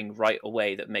their training right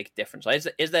away that make a difference? Like,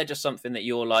 is there just something that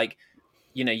you're like,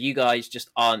 you guys just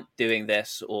aren't doing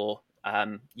this, or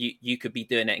you could be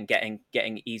doing it and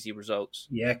getting easy results?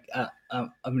 Yeah, I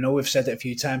know we've said it a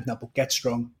few times now, but get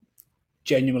strong.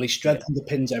 Genuinely, strength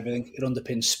underpins everything. It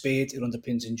underpins speed. It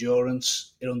underpins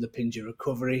endurance. It underpins your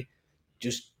recovery.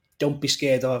 Just don't be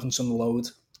scared of having some load.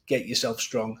 Get yourself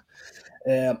strong.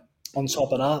 On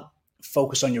top of that,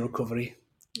 focus on your recovery.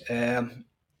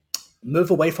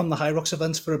 Move away from the Hyrox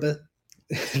events for a bit.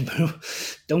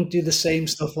 Don't do the same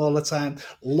stuff all the time.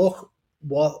 Look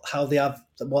what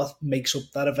makes up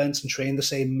that event and train the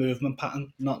same movement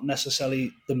pattern, not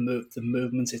necessarily the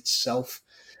movement itself.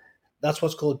 That's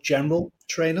what's called general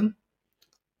training.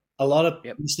 A lot of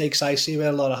mistakes I see where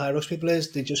a lot of Hyrox people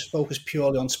is, they just focus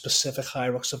purely on specific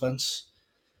Hyrox events.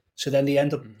 So then they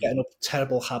end up getting up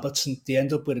terrible habits, and they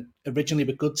end up originally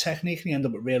with good technique, and they end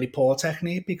up with really poor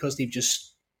technique because they've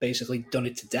just basically done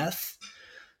it to death.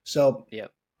 So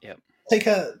take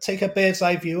a bird's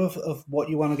eye view of what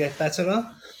you want to get better at,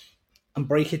 and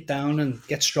break it down and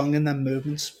get strong in them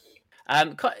movements.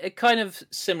 Kind of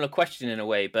similar question in a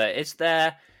way, but is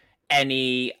there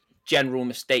any general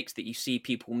mistakes that you see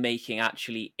people making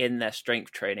actually in their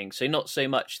strength training? So not so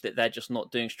much that they're just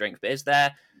not doing strength, but is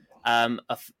there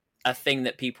a thing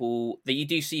that you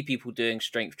do see people doing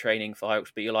strength training for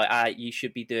Hyrox, but you're like, you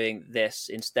should be doing this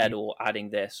instead, or adding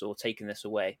this, or taking this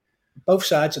away? Both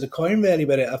sides of the coin, really,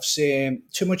 with it. I've seen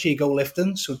too much ego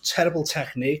lifting, so terrible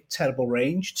technique, terrible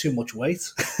range, too much weight.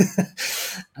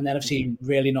 And then I've seen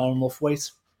really not enough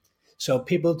weight. So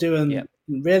people doing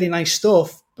really nice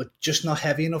stuff, but just not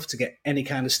heavy enough to get any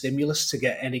kind of stimulus, to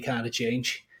get any kind of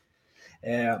change.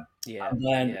 And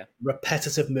then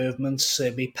repetitive movements.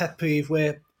 My pet peeve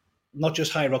with not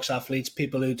just Hyrox athletes,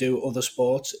 people who do other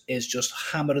sports, is just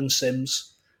hammering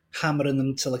sims, hammering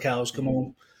them till the cows come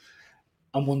home.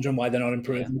 I'm wondering why they're not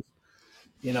improving.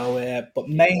 But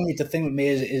mainly the thing with me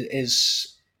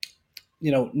is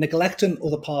neglecting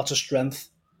other parts of strength,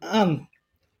 and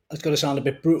it's going to sound a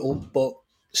bit brutal, but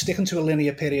sticking to a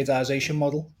linear periodization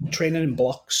model, training in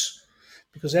blocks,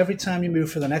 because every time you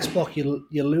move for the next block, you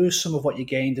lose some of what you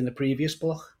gained in the previous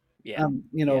block.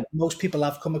 Most people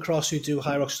I've come across who do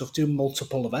Hyrox stuff do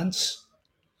multiple events.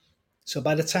 So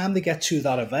by the time they get to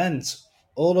that event,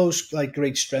 all those like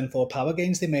great strength or power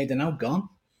gains they made are now gone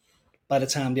by the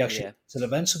time they actually get to the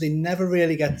event. So they never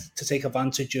really get to take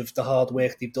advantage of the hard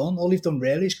work they've done. All they've done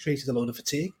really is created a load of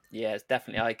fatigue. Yeah, it's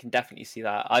definitely. I can definitely see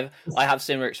that. I have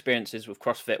similar experiences with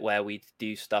CrossFit where we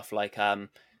do stuff like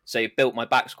so built my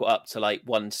back squat up to like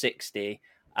 160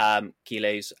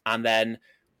 kilos, and then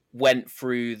went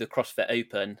through the CrossFit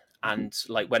Open and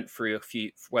like went through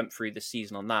the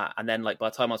season on that, and then like by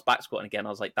the time I was back squatting again, I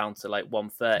was like down to like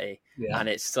 130, and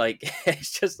it's like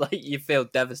it's just like you feel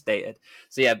devastated.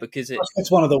 So because it's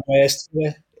one of the worst.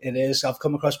 It is. I've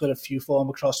come across with a few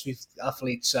former CrossFit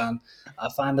athletes, and I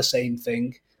find the same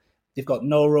thing. They've got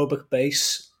no aerobic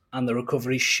base, and the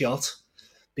recovery's shot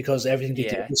because everything they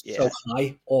do is so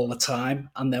high all the time.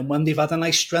 And then when they've had a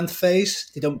nice strength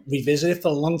phase, they don't revisit it for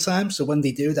a long time. So when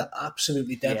they do, they're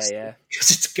absolutely devastated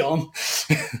because it's gone.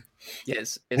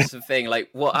 Yes, it's the thing. Like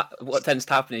what tends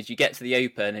to happen is you get to the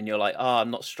Open and you're like,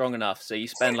 I'm not strong enough. So you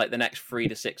spend like the next 3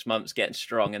 to 6 months getting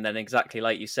strong, and then exactly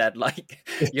like you said, like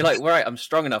you're like, right, I'm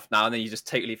strong enough now, and then you just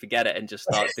totally forget it and just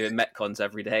start doing metcons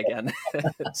every day again.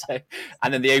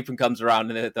 And then the Open comes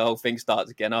around and the whole thing starts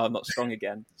again. I'm not strong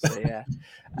again. So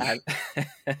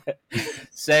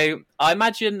so I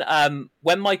imagine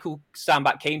when Michael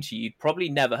Sandbach came to you, you'd probably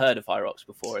never heard of Hyrox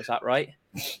before. Is that right?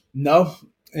 No.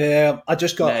 I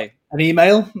just got an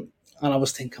email, and I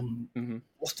was thinking,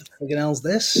 what the friggin' hell's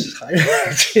this? And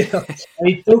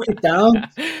he broke it down.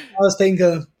 I was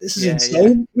thinking, this is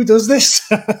insane. Who does this?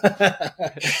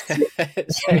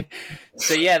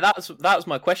 So that was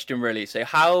my question really. So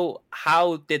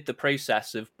how did the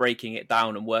process of breaking it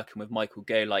down and working with Michael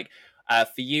go? Like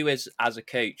for you as a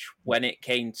coach, when it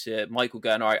came to Michael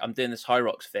going, all right, I'm doing this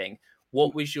Hyrox thing,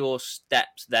 what was your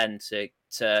steps then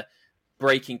to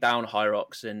breaking down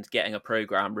Hyrox and getting a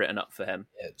program written up for him?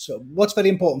 So what's very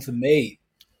important for me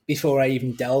before I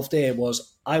even delved there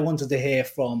was I wanted to hear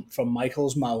from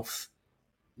Michael's mouth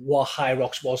what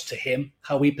Hyrox was to him,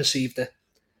 how he perceived it.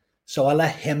 So I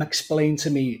let him explain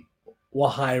to me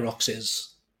what Hyrox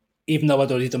is, even though I'd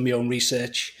already done my own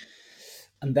research.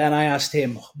 And then I asked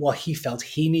him what he felt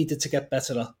he needed to get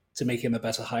better at to make him a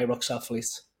better Hyrox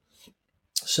athlete.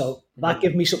 So that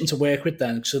gave me something to work with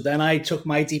then. So then I took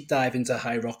my deep dive into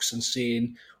Hyrox and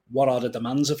seeing what are the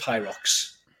demands of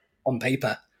Hyrox on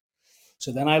paper.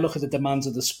 So then I look at the demands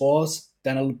of the sport,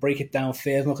 then I'll break it down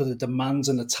further, look at the demands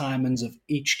and the timings of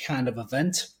each kind of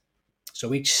event.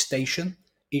 So each station,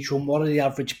 each one, what are the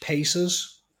average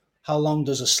paces? How long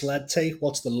does a sled take?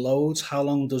 What's the loads? How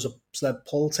long does a sled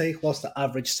pull take? What's the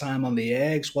average time on the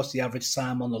eggs? What's the average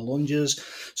time on the lunges?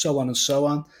 So on and so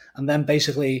on. And then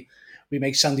basically we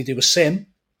make Sandy do a sim,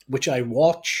 which I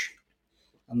watch,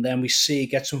 and then we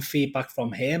get some feedback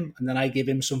from him, and then I give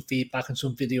him some feedback and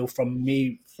some video from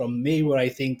me where I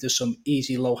think there's some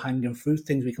easy, low-hanging fruit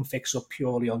things we can fix up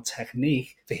purely on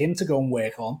technique for him to go and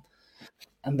work on.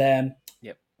 And then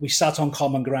we sat on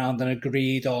common ground and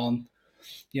agreed on,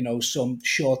 some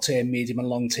short-term, medium, and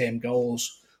long-term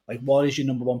goals. Like, what is your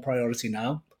number one priority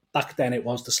now? Back then it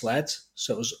was the sleds,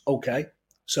 so it was okay.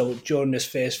 So during this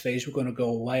first phase, we're going to go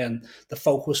away and the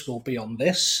focus will be on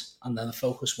this, and then the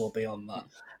focus will be on that.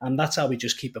 And that's how we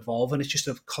just keep evolving. It's just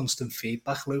a constant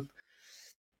feedback loop.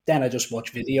 Then I just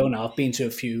watch video now. I've been to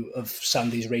a few of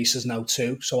Sandy's races now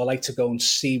too. So I like to go and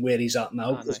see where he's at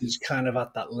now, because he's kind of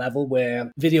at that level where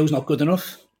video's not good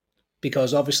enough,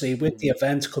 because obviously with the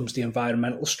event comes the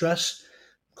environmental stress,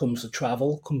 comes the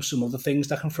travel, comes some other things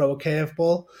that can throw a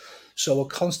curveball. So we're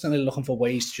constantly looking for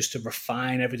ways just to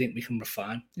refine everything we can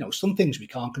refine. Some things we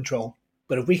can't control,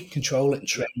 but if we can control it and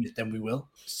train it, then we will.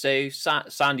 So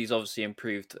Sandy's obviously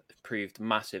improved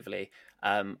massively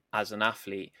as an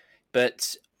athlete.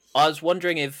 But I was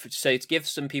wondering if, so to give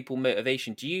some people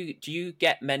motivation, do you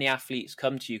get many athletes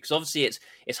come to you? Because obviously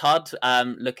it's hard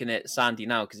looking at Sandy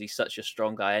now because he's such a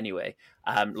strong guy anyway.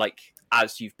 Like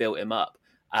as you've built him up,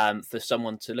 for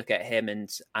someone to look at him and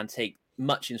take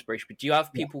much inspiration. But do you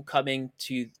have people coming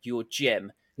to your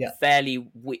gym fairly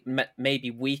weak,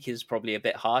 maybe weak is probably a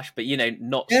bit harsh, but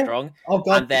not strong,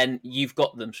 and then you've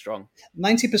got them strong?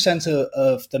 90%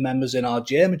 of the members in our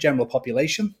gym are general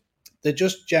population. They're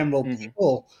just general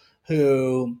people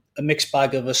who a mixed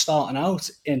bag of us starting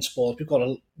out in sport.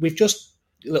 We've just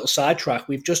a little sidetrack.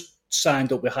 We've just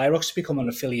signed up with Hyrox to become an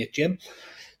affiliate gym.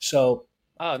 So,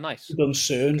 oh, nice. Done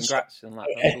soon. Congrats on that.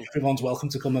 Everyone's welcome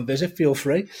to come and visit. Feel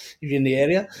free if you're in the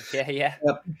area. Yeah.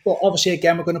 But obviously,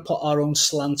 again, we're going to put our own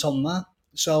slant on that.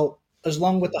 So, as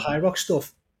long with the Hyrox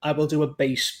stuff, I will do a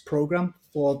base program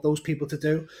for those people to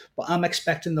do. But I'm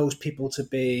expecting those people to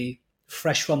be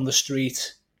fresh from the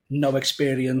street, no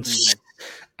experience,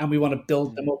 and we want to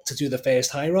build them up to do the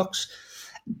first Hyrox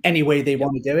any way they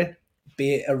want to do it,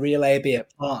 be it a relay, be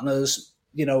it partners,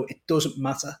 it doesn't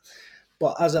matter.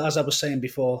 But as I was saying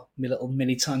before, my little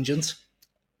mini tangent,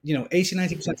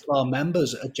 80-90% of our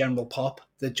members are general pop.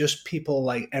 They're just people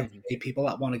like everyday people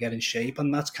that want to get in shape,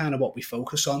 and that's kind of what we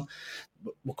focus on.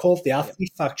 We're called the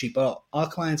Athlete Factory, but our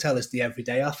clientele is the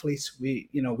everyday athlete. We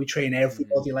train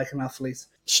everybody like an athlete.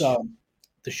 So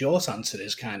the short answer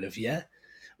is kind of,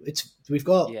 we've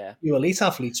got few elite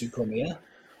athletes who come here,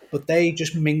 but they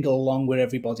just mingle along with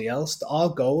everybody else. Our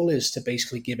goal is to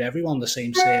basically give everyone the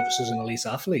same service as an elite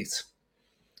athlete,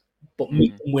 but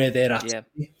meet them where they're at.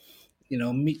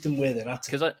 Meet them where they're at.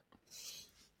 Because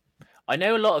I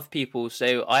know a lot of people,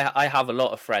 so I have a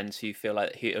lot of friends who feel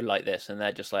who are like this, and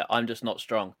they're just like, I'm just not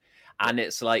strong. And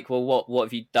it's like, well, what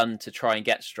have you done to try and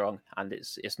get strong? And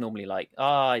it's normally like,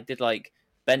 I did like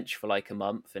bench for like a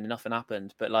month and nothing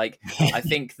happened. But like, I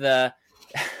think the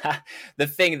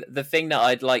thing that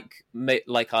I'd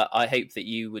I hope that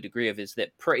you would agree with is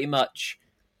that pretty much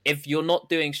if you're not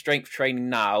doing strength training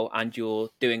now and you're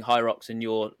doing Hyrox and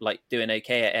you're like doing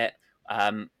okay at it,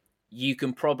 you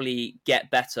can probably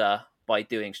get better by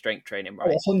doing strength training,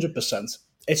 right? 100%.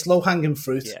 It's low hanging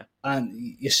fruit, and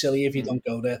you're silly if you don't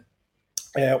go there.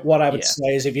 What I would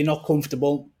say is, if you're not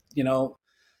comfortable,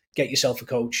 get yourself a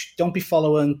coach. Don't be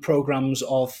following programs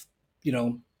of,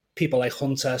 people like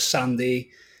Hunter, Sandy.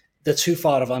 They're too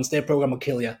far advanced. Their program will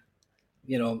kill you.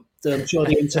 I'm sure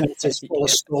the internet is full of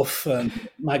stuff and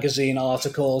magazine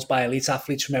articles by elite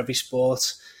athletes from every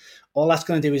sport. All that's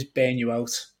going to do is burn you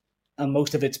out. And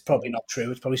most of it's probably not true.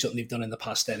 It's probably something they've done in the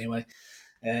past anyway.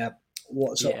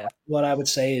 What I would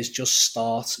say is just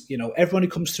start. Everyone who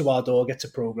comes through our door gets a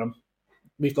program.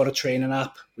 We've got a training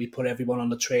app. We put everyone on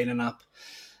the training app.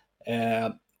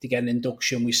 To get an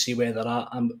induction, we see where they're at.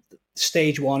 And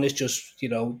stage one is just,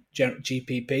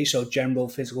 GPP, so general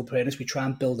physical preparedness. We try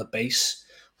and build a base.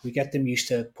 We get them used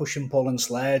to pushing, pulling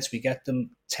sleds. We get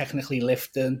them technically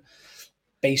lifting,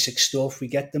 basic stuff. We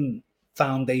get them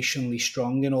foundationally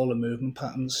strong in all the movement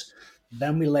patterns.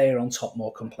 Then we layer on top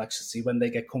more complexity when they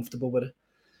get comfortable with it.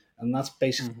 And that's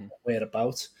basically what we're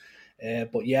about.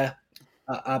 But yeah,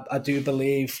 I do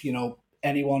believe,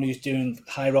 anyone who's doing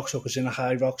Hyrox or who's in a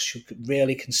Hyrox should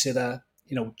really consider,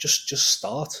 just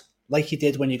start. Like you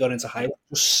did when you got into Hyrox,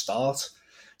 just start.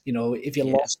 If you're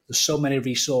lost, there's so many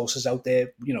resources out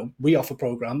there. We offer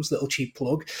programs, little cheap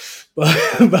plug, but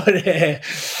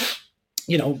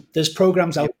there's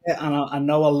programs out there, and I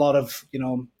know a lot of,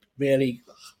 really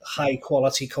high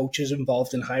quality coaches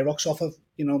involved in Hyrox offer,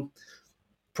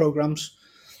 programs,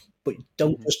 but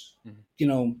don't just,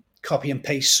 copy and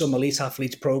paste some elite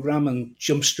athlete's program and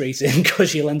jump straight in,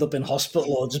 because you'll end up in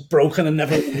hospital or just broken and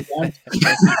never again.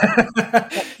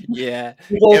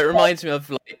 It reminds me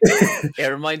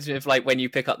of like when you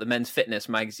pick up the Men's Fitness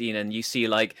magazine and you see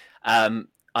like I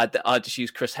just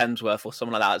use Chris Hemsworth or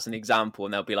someone like that as an example,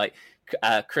 and they'll be like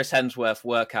Chris Hemsworth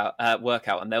workout,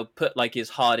 and they'll put like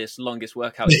his hardest, longest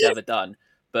workout he's ever done.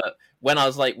 But when I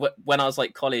was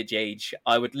like college age,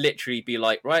 I would literally be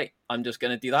like, right, I'm just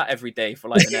going to do that every day for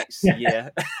like the next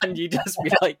year. And you'd just be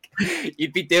like,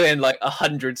 you'd be doing like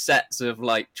 100 sets of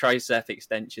like tricep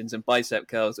extensions and bicep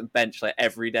curls and bench like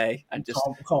every day, and just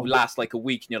last like a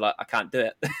week. And you're like, I can't do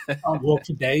it. Can't walk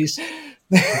for days.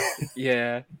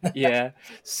 Yeah.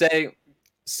 So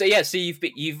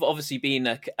you've obviously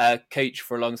been a coach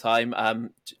for a long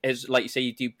time. As like you say,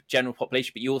 you do general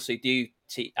population, but you also do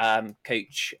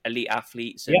coach elite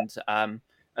athletes and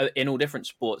in all different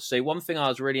sports. So one thing I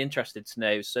was really interested to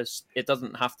know, so it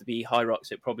doesn't have to be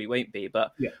Hyrox, it probably won't be,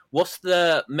 but what's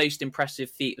the most impressive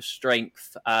feat of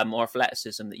strength or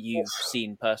athleticism that you've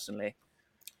seen personally?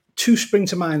 Two spring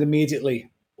to mind immediately.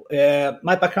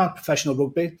 My background, professional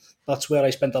rugby. That's where I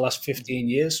spent the last 15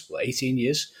 years, 18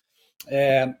 years.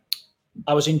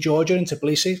 I was in Georgia, in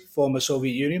Tbilisi, former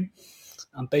Soviet Union.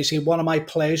 And basically one of my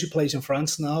players who plays in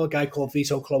France now, a guy called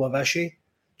Vito Klobaveshi,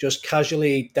 just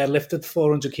casually deadlifted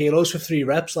 400 kilos for 3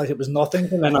 reps like it was nothing,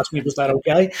 and then asked me, was that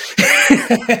okay?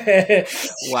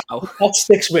 Wow. That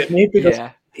sticks with me because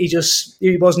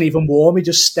he wasn't even warm. He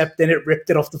just stepped in it, ripped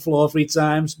it off the floor 3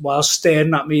 times while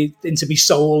staring at me into my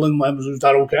soul and went, was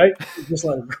that okay? Just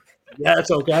like, yeah, it's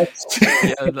okay.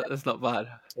 Yeah, that's not bad.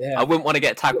 Yeah. I wouldn't want to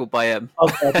get tackled by him. Oh,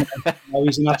 God, no,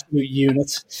 he's an absolute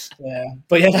unit.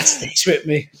 But yeah, that sticks with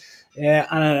me. Yeah,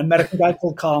 and an American guy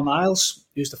called Carl Miles,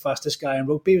 who's the fastest guy in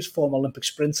rugby, he was a former Olympic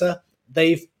sprinter.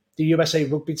 The USA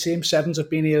rugby team, Sevens, have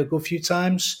been here a good few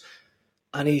times,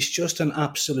 and he's just an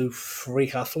absolute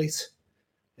freak athlete.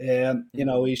 You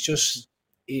know, he's just,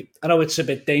 I know it's a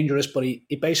bit dangerous, but he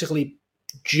basically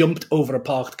jumped over a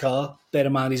parked car. Bear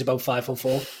in mind, he's about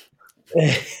 5'4".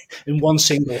 In one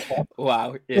single hop.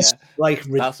 Wow, yeah. It's like,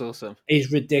 that's awesome. It's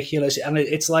ridiculous. And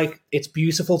it's like, it's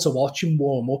beautiful to watch him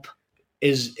warm up.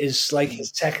 Is like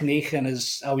his technique and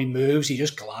how he moves. He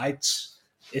just glides.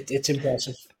 It's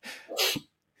impressive.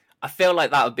 I feel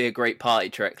like that would be a great party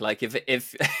trick. Like if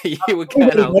you were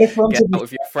going out with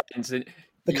your friends. And,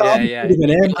 the car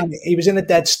he was in a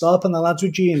dead stop and the lads were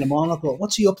geeing him on. I thought,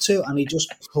 what's he up to? And he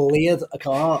just cleared a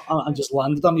car and just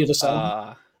landed on the other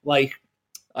side. Like,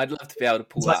 I'd love to be able to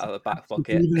pull that out of the back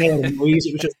pocket. It was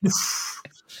just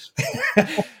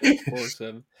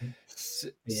awesome.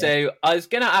 So I was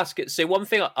going to ask it. So one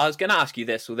thing I was going to ask you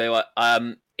this, although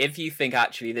if you think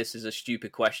actually this is a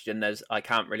stupid question, I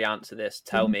can't really answer this.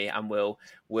 Tell me, and we'll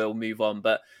move on.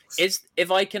 But if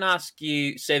I can ask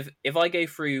you, so if I go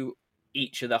through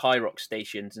each of the Hyrox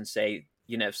stations and say,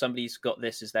 you know, if somebody's got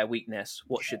this as their weakness,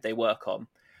 what should they work on?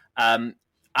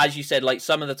 As you said, like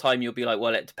some of the time you'll be like,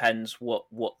 well, it depends what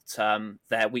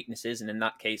their weakness is, and in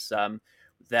that case,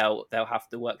 they'll have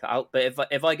to work that out. But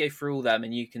if I go through all them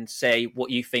and you can say what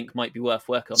you think might be worth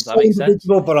working on, does that make sense?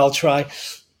 But I'll try.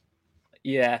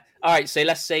 Yeah. All right. So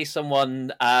let's say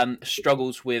someone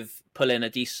struggles with pulling a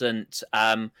decent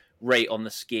rate on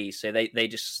the skis. So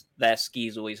their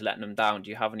skis always letting them down. Do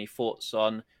you have any thoughts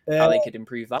on how they could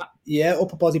improve that? Yeah,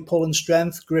 upper body pulling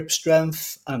strength, grip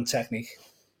strength, and technique.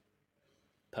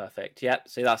 Perfect. Yep.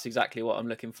 So that's exactly what I'm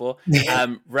looking for.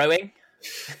 Rowing.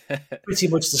 Pretty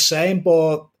much the same,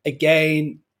 but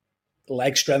again,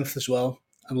 leg strength as well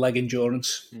and leg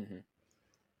endurance. Mm-hmm.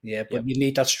 Yeah, but you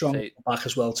need that strong back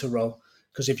as well to row,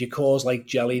 because if your core's like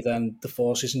jelly, then the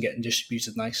force isn't getting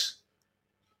distributed nice.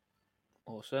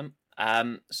 Awesome.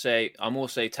 So I'm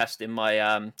also testing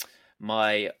my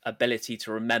my ability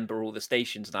to remember all the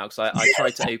stations now, because I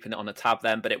tried to open it on a tab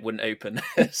then, but it wouldn't open.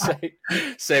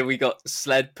 so we got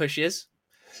sled pushes.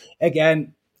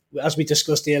 Again, as we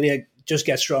discussed earlier, just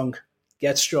get strong,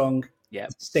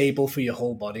 stable for your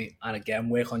whole body, and again,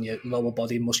 work on your lower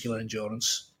body muscular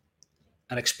endurance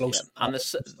and explosive. And the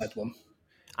sled one.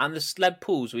 And the sled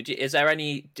pulls, is there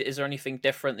anything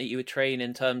different that you would train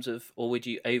in terms of, or would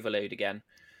you overload again?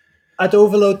 I'd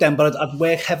overload them, but I'd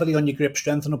work heavily on your grip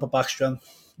strength and upper back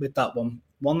strength with that one.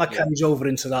 One that carries over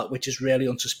into that, which is really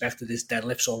unsuspected, is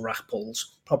deadlifts or rack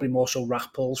pulls. Probably more so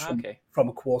rack pulls from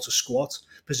a quarter squat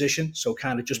position, so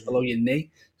kind of just below your knee.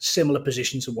 Similar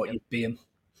position to what you'd be in.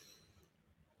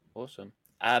 Awesome.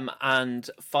 And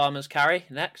farmers carry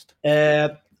next?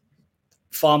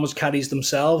 Farmers carries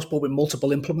themselves, but with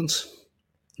multiple implements,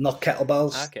 not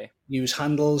kettlebells. Okay. Use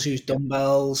handles, use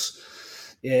dumbbells.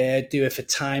 Yeah, do it for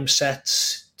time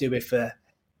sets. Do it for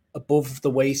above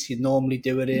the weight you normally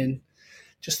do it in.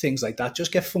 Just things like that.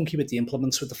 Just get funky with the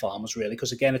implements with the farmers, really,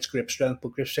 because again, it's grip strength,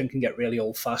 but grip strength can get really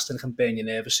old fast and can burn your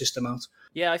nervous system out.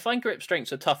 Yeah, I find grip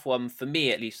strength's a tough one for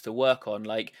me, at least, to work on.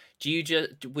 Like,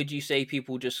 would you say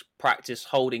people just practice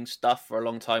holding stuff for a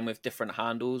long time with different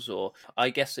handles, or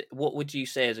I guess what would you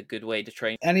say is a good way to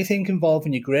train? Anything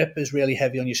involving your grip is really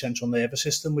heavy on your central nervous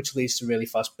system, which leads to really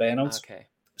fast burnout. Okay.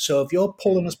 So if you're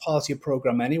pulling as part of your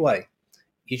program anyway,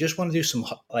 you just want to do some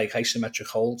like isometric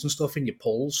holds and stuff in your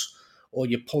pulls, or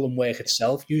your pull and work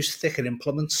itself. Use thicker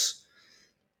implements.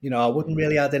 You know, I wouldn't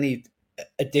really add any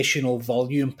additional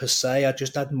volume per se. I'd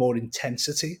just add more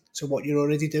intensity to what you're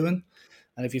already doing.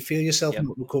 And if you feel yourself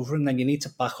not recovering, then you need to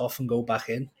back off and go back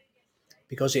in,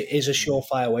 because it is a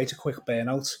surefire way to quick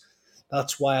burnout.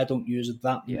 That's why I don't use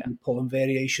that many pulling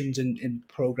variations in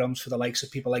programs for the likes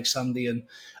of people like Sandy and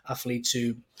athletes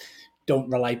who don't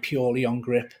rely purely on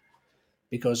grip,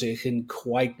 because it can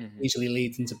quite easily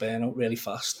lead into burnout really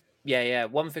fast. Yeah.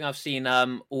 One thing I've seen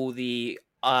all the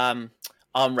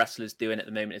arm wrestlers doing at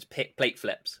the moment is plate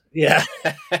flips. Yeah.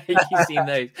 You've seen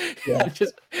those. Yeah.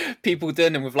 Just people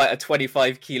doing them with like a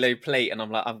 25 kilo plate. And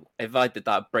I'm like, if I did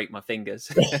that, I'd break my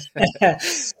fingers. Yeah,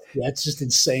 it's just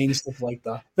insane stuff like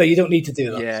that. But you don't need to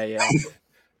do that. Yeah.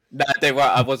 No, don't worry.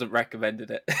 I wasn't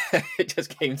recommended it. It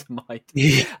just came to mind.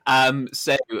 Yeah.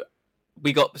 So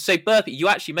we got burpee. You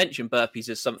actually mentioned burpees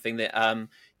as something that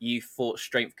you thought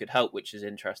strength could help, which is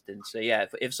interesting. So yeah,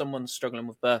 if someone's struggling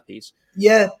with burpees,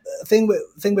 Yeah, thing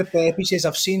with burpees is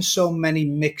I've seen so many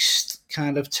mixed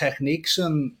kind of techniques,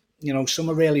 and some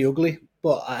are really ugly.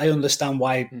 But I understand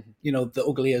why the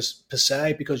ugly is per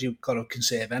se, because you've got to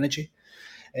conserve energy.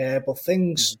 But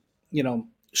things,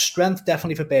 strength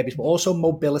definitely for burpees, but also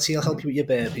mobility will help you with your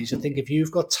burpees. I think if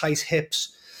you've got tight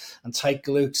hips and tight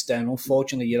glutes, then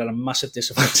unfortunately you're at a massive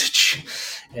disadvantage.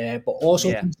 But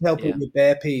also things to help with your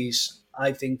burpees,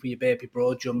 I think, for your burpee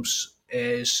broad jumps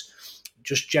is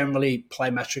just generally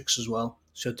plyometrics as well.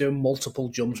 So doing multiple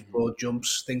jumps, broad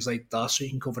jumps, things like that, so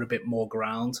you can cover a bit more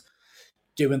ground.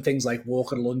 Doing things like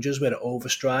walking lunges where it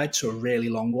overstrides, so really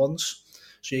long ones.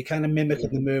 So you're kind of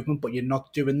mimicking the movement, but you're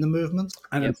not doing the movement.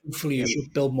 And hopefully you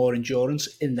should build more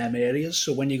endurance in them areas.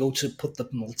 So when you go to put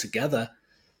them all together,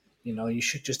 you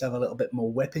should just have a little bit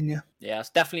more whip in you. Yeah, it's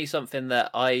definitely something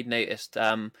that I noticed.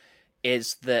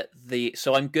 Is that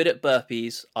so I'm good at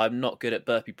burpees. I'm not good at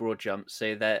burpee broad jumps.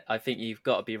 So that I think you've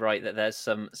got to be right that there's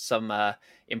some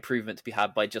improvement to be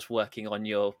had by just working on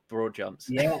your broad jumps.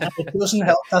 Yeah, and it doesn't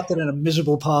help that they're in a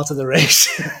miserable part of the race.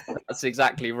 That's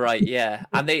exactly right. Yeah,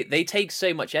 and they take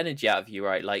so much energy out of you,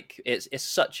 right? Like it's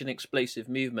such an explosive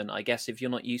movement. I guess if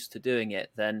you're not used to doing it,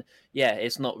 then yeah,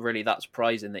 it's not really that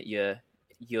surprising that you're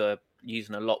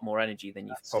using a lot more energy than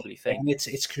you probably think. And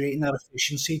it's creating that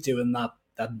efficiency doing that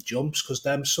jumps, because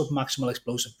them sub-maximal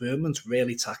explosive movements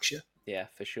really tax you. Yeah,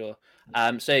 for sure.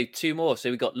 So two more.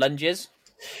 So we got lunges.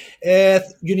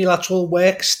 Unilateral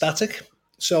work, static.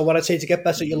 So what I'd say to get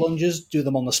better at your lunges, do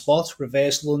them on the spot.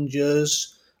 Reverse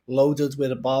lunges, loaded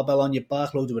with a barbell on your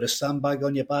back, loaded with a sandbag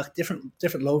on your back. Different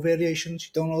load variations. You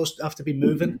don't always have to be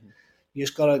moving. You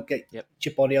just got to get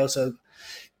your body out to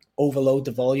overload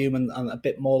the volume and a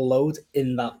bit more load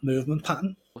in that movement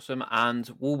pattern. Awesome. And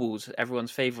wall balls,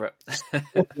 everyone's favourite.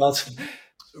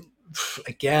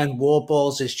 Again, wall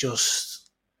balls is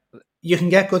just... You can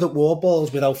get good at wall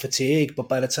balls without fatigue, but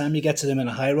by the time you get to them in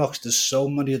a Hyrox, there's so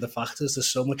many other factors. There's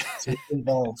so much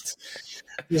involved.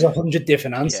 There's 100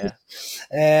 different answers.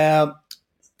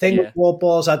 Thing with wall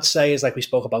balls, I'd say, is like we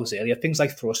spoke about earlier, things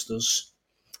like thrusters,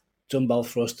 dumbbell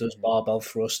thrusters, barbell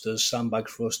thrusters, sandbag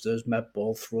thrusters, med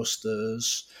ball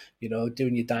thrusters,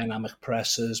 doing your dynamic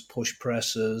presses, push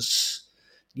presses.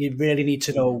 You really need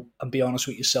to know and be honest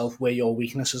with yourself where your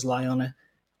weaknesses lie on it.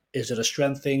 Is it a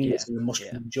strength thing? Is it a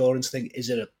muscular endurance thing? Is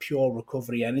it a pure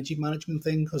recovery energy management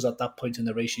thing? Because at that point in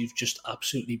the race, you've just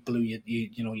absolutely blew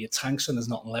your tanks and there's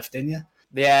nothing left in you.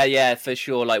 Yeah, for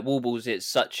sure. Like wall balls, it's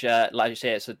such a, like you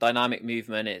say, it's a dynamic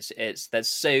movement. It's there's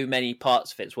so many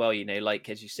parts of it as well. Like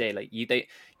as you say, like you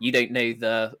don't know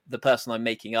the person I'm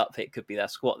making up. It could be their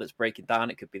squat that's breaking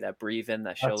down. It could be their breathing,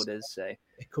 their shoulders. So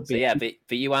it could be.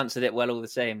 But you answered it well all the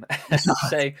same.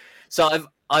 so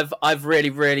I've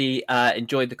really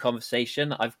enjoyed the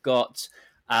conversation. I've got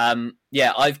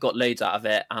loads out of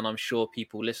it, and I'm sure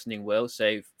people listening will.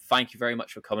 So thank you very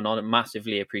much for coming on and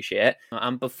massively appreciate it.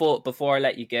 And before I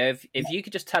let you go, if you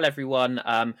could just tell everyone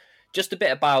just a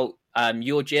bit about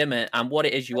your gym and what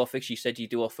it is you offer, because you said you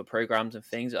do offer programs and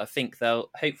things. I think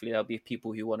hopefully there'll be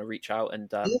people who want to reach out and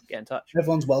get in touch.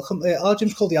 Everyone's welcome. Our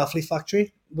gym's called the Athlete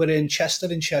Factory. We're in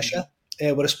Chester in Cheshire.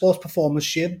 We're a sports performance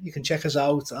gym. You can check us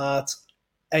out at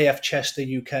AF Chester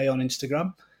UK on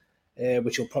Instagram,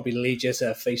 which will probably lead you to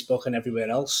Facebook and everywhere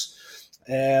else.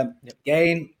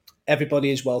 Again,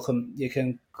 everybody is welcome. You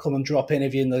can come and drop in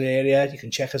if you're in the area. You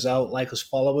can check us out, like us,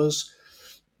 follow us.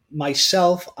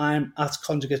 Myself, I'm at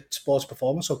Conjugate Sports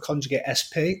Performance, or Conjugate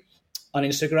SP on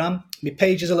Instagram. My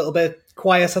page is a little bit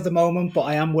quiet at the moment, but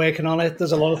I am working on it.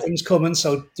 There's a lot of things coming,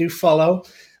 so do follow.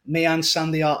 Me and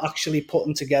Sandy are actually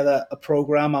putting together a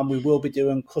program, and we will be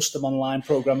doing custom online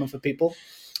programming for people.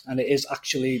 And it is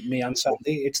actually me and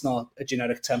Sandy. It's not a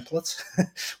generic template.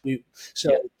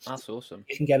 That's awesome.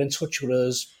 You can get in touch with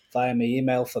us via my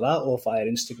email for that, or via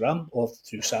Instagram, or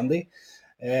through Sandy.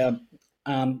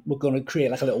 And we're going to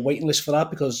create like a little waiting list for that,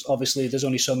 because obviously there's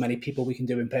only so many people we can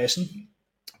do in person.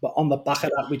 But on the back of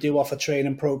that, we do offer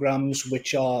training programs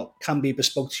which can be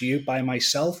bespoke to you by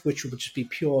myself, which would just be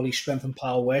purely strength and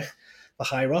power work for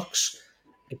Hyrox.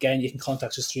 Again, you can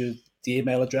contact us through the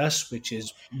email address, which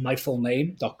is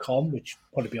myfullname.com, which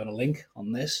will probably be on a link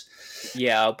on this.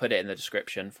 Yeah, I'll put it in the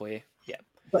description for you. Yeah.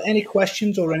 But any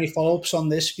questions or any follow-ups on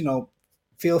this,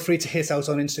 feel free to hit out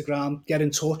on Instagram, get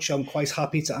in touch. I'm quite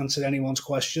happy to answer anyone's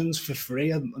questions for free.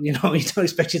 And, you know, you don't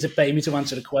expect you to pay me to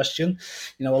answer the question.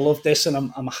 You know, I love this, and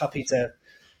I'm happy to,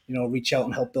 you know, reach out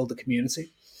and help build the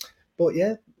community. But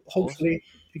yeah, hopefully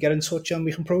you get in touch and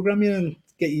we can program you and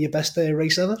get you your best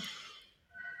race ever.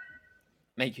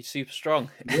 Make you super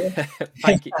strong. Yeah.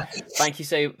 Thank you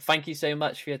so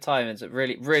much for your time. It's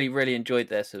really enjoyed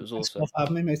this. It was awesome. Thanks for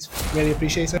having me, mate. Really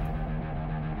appreciate it.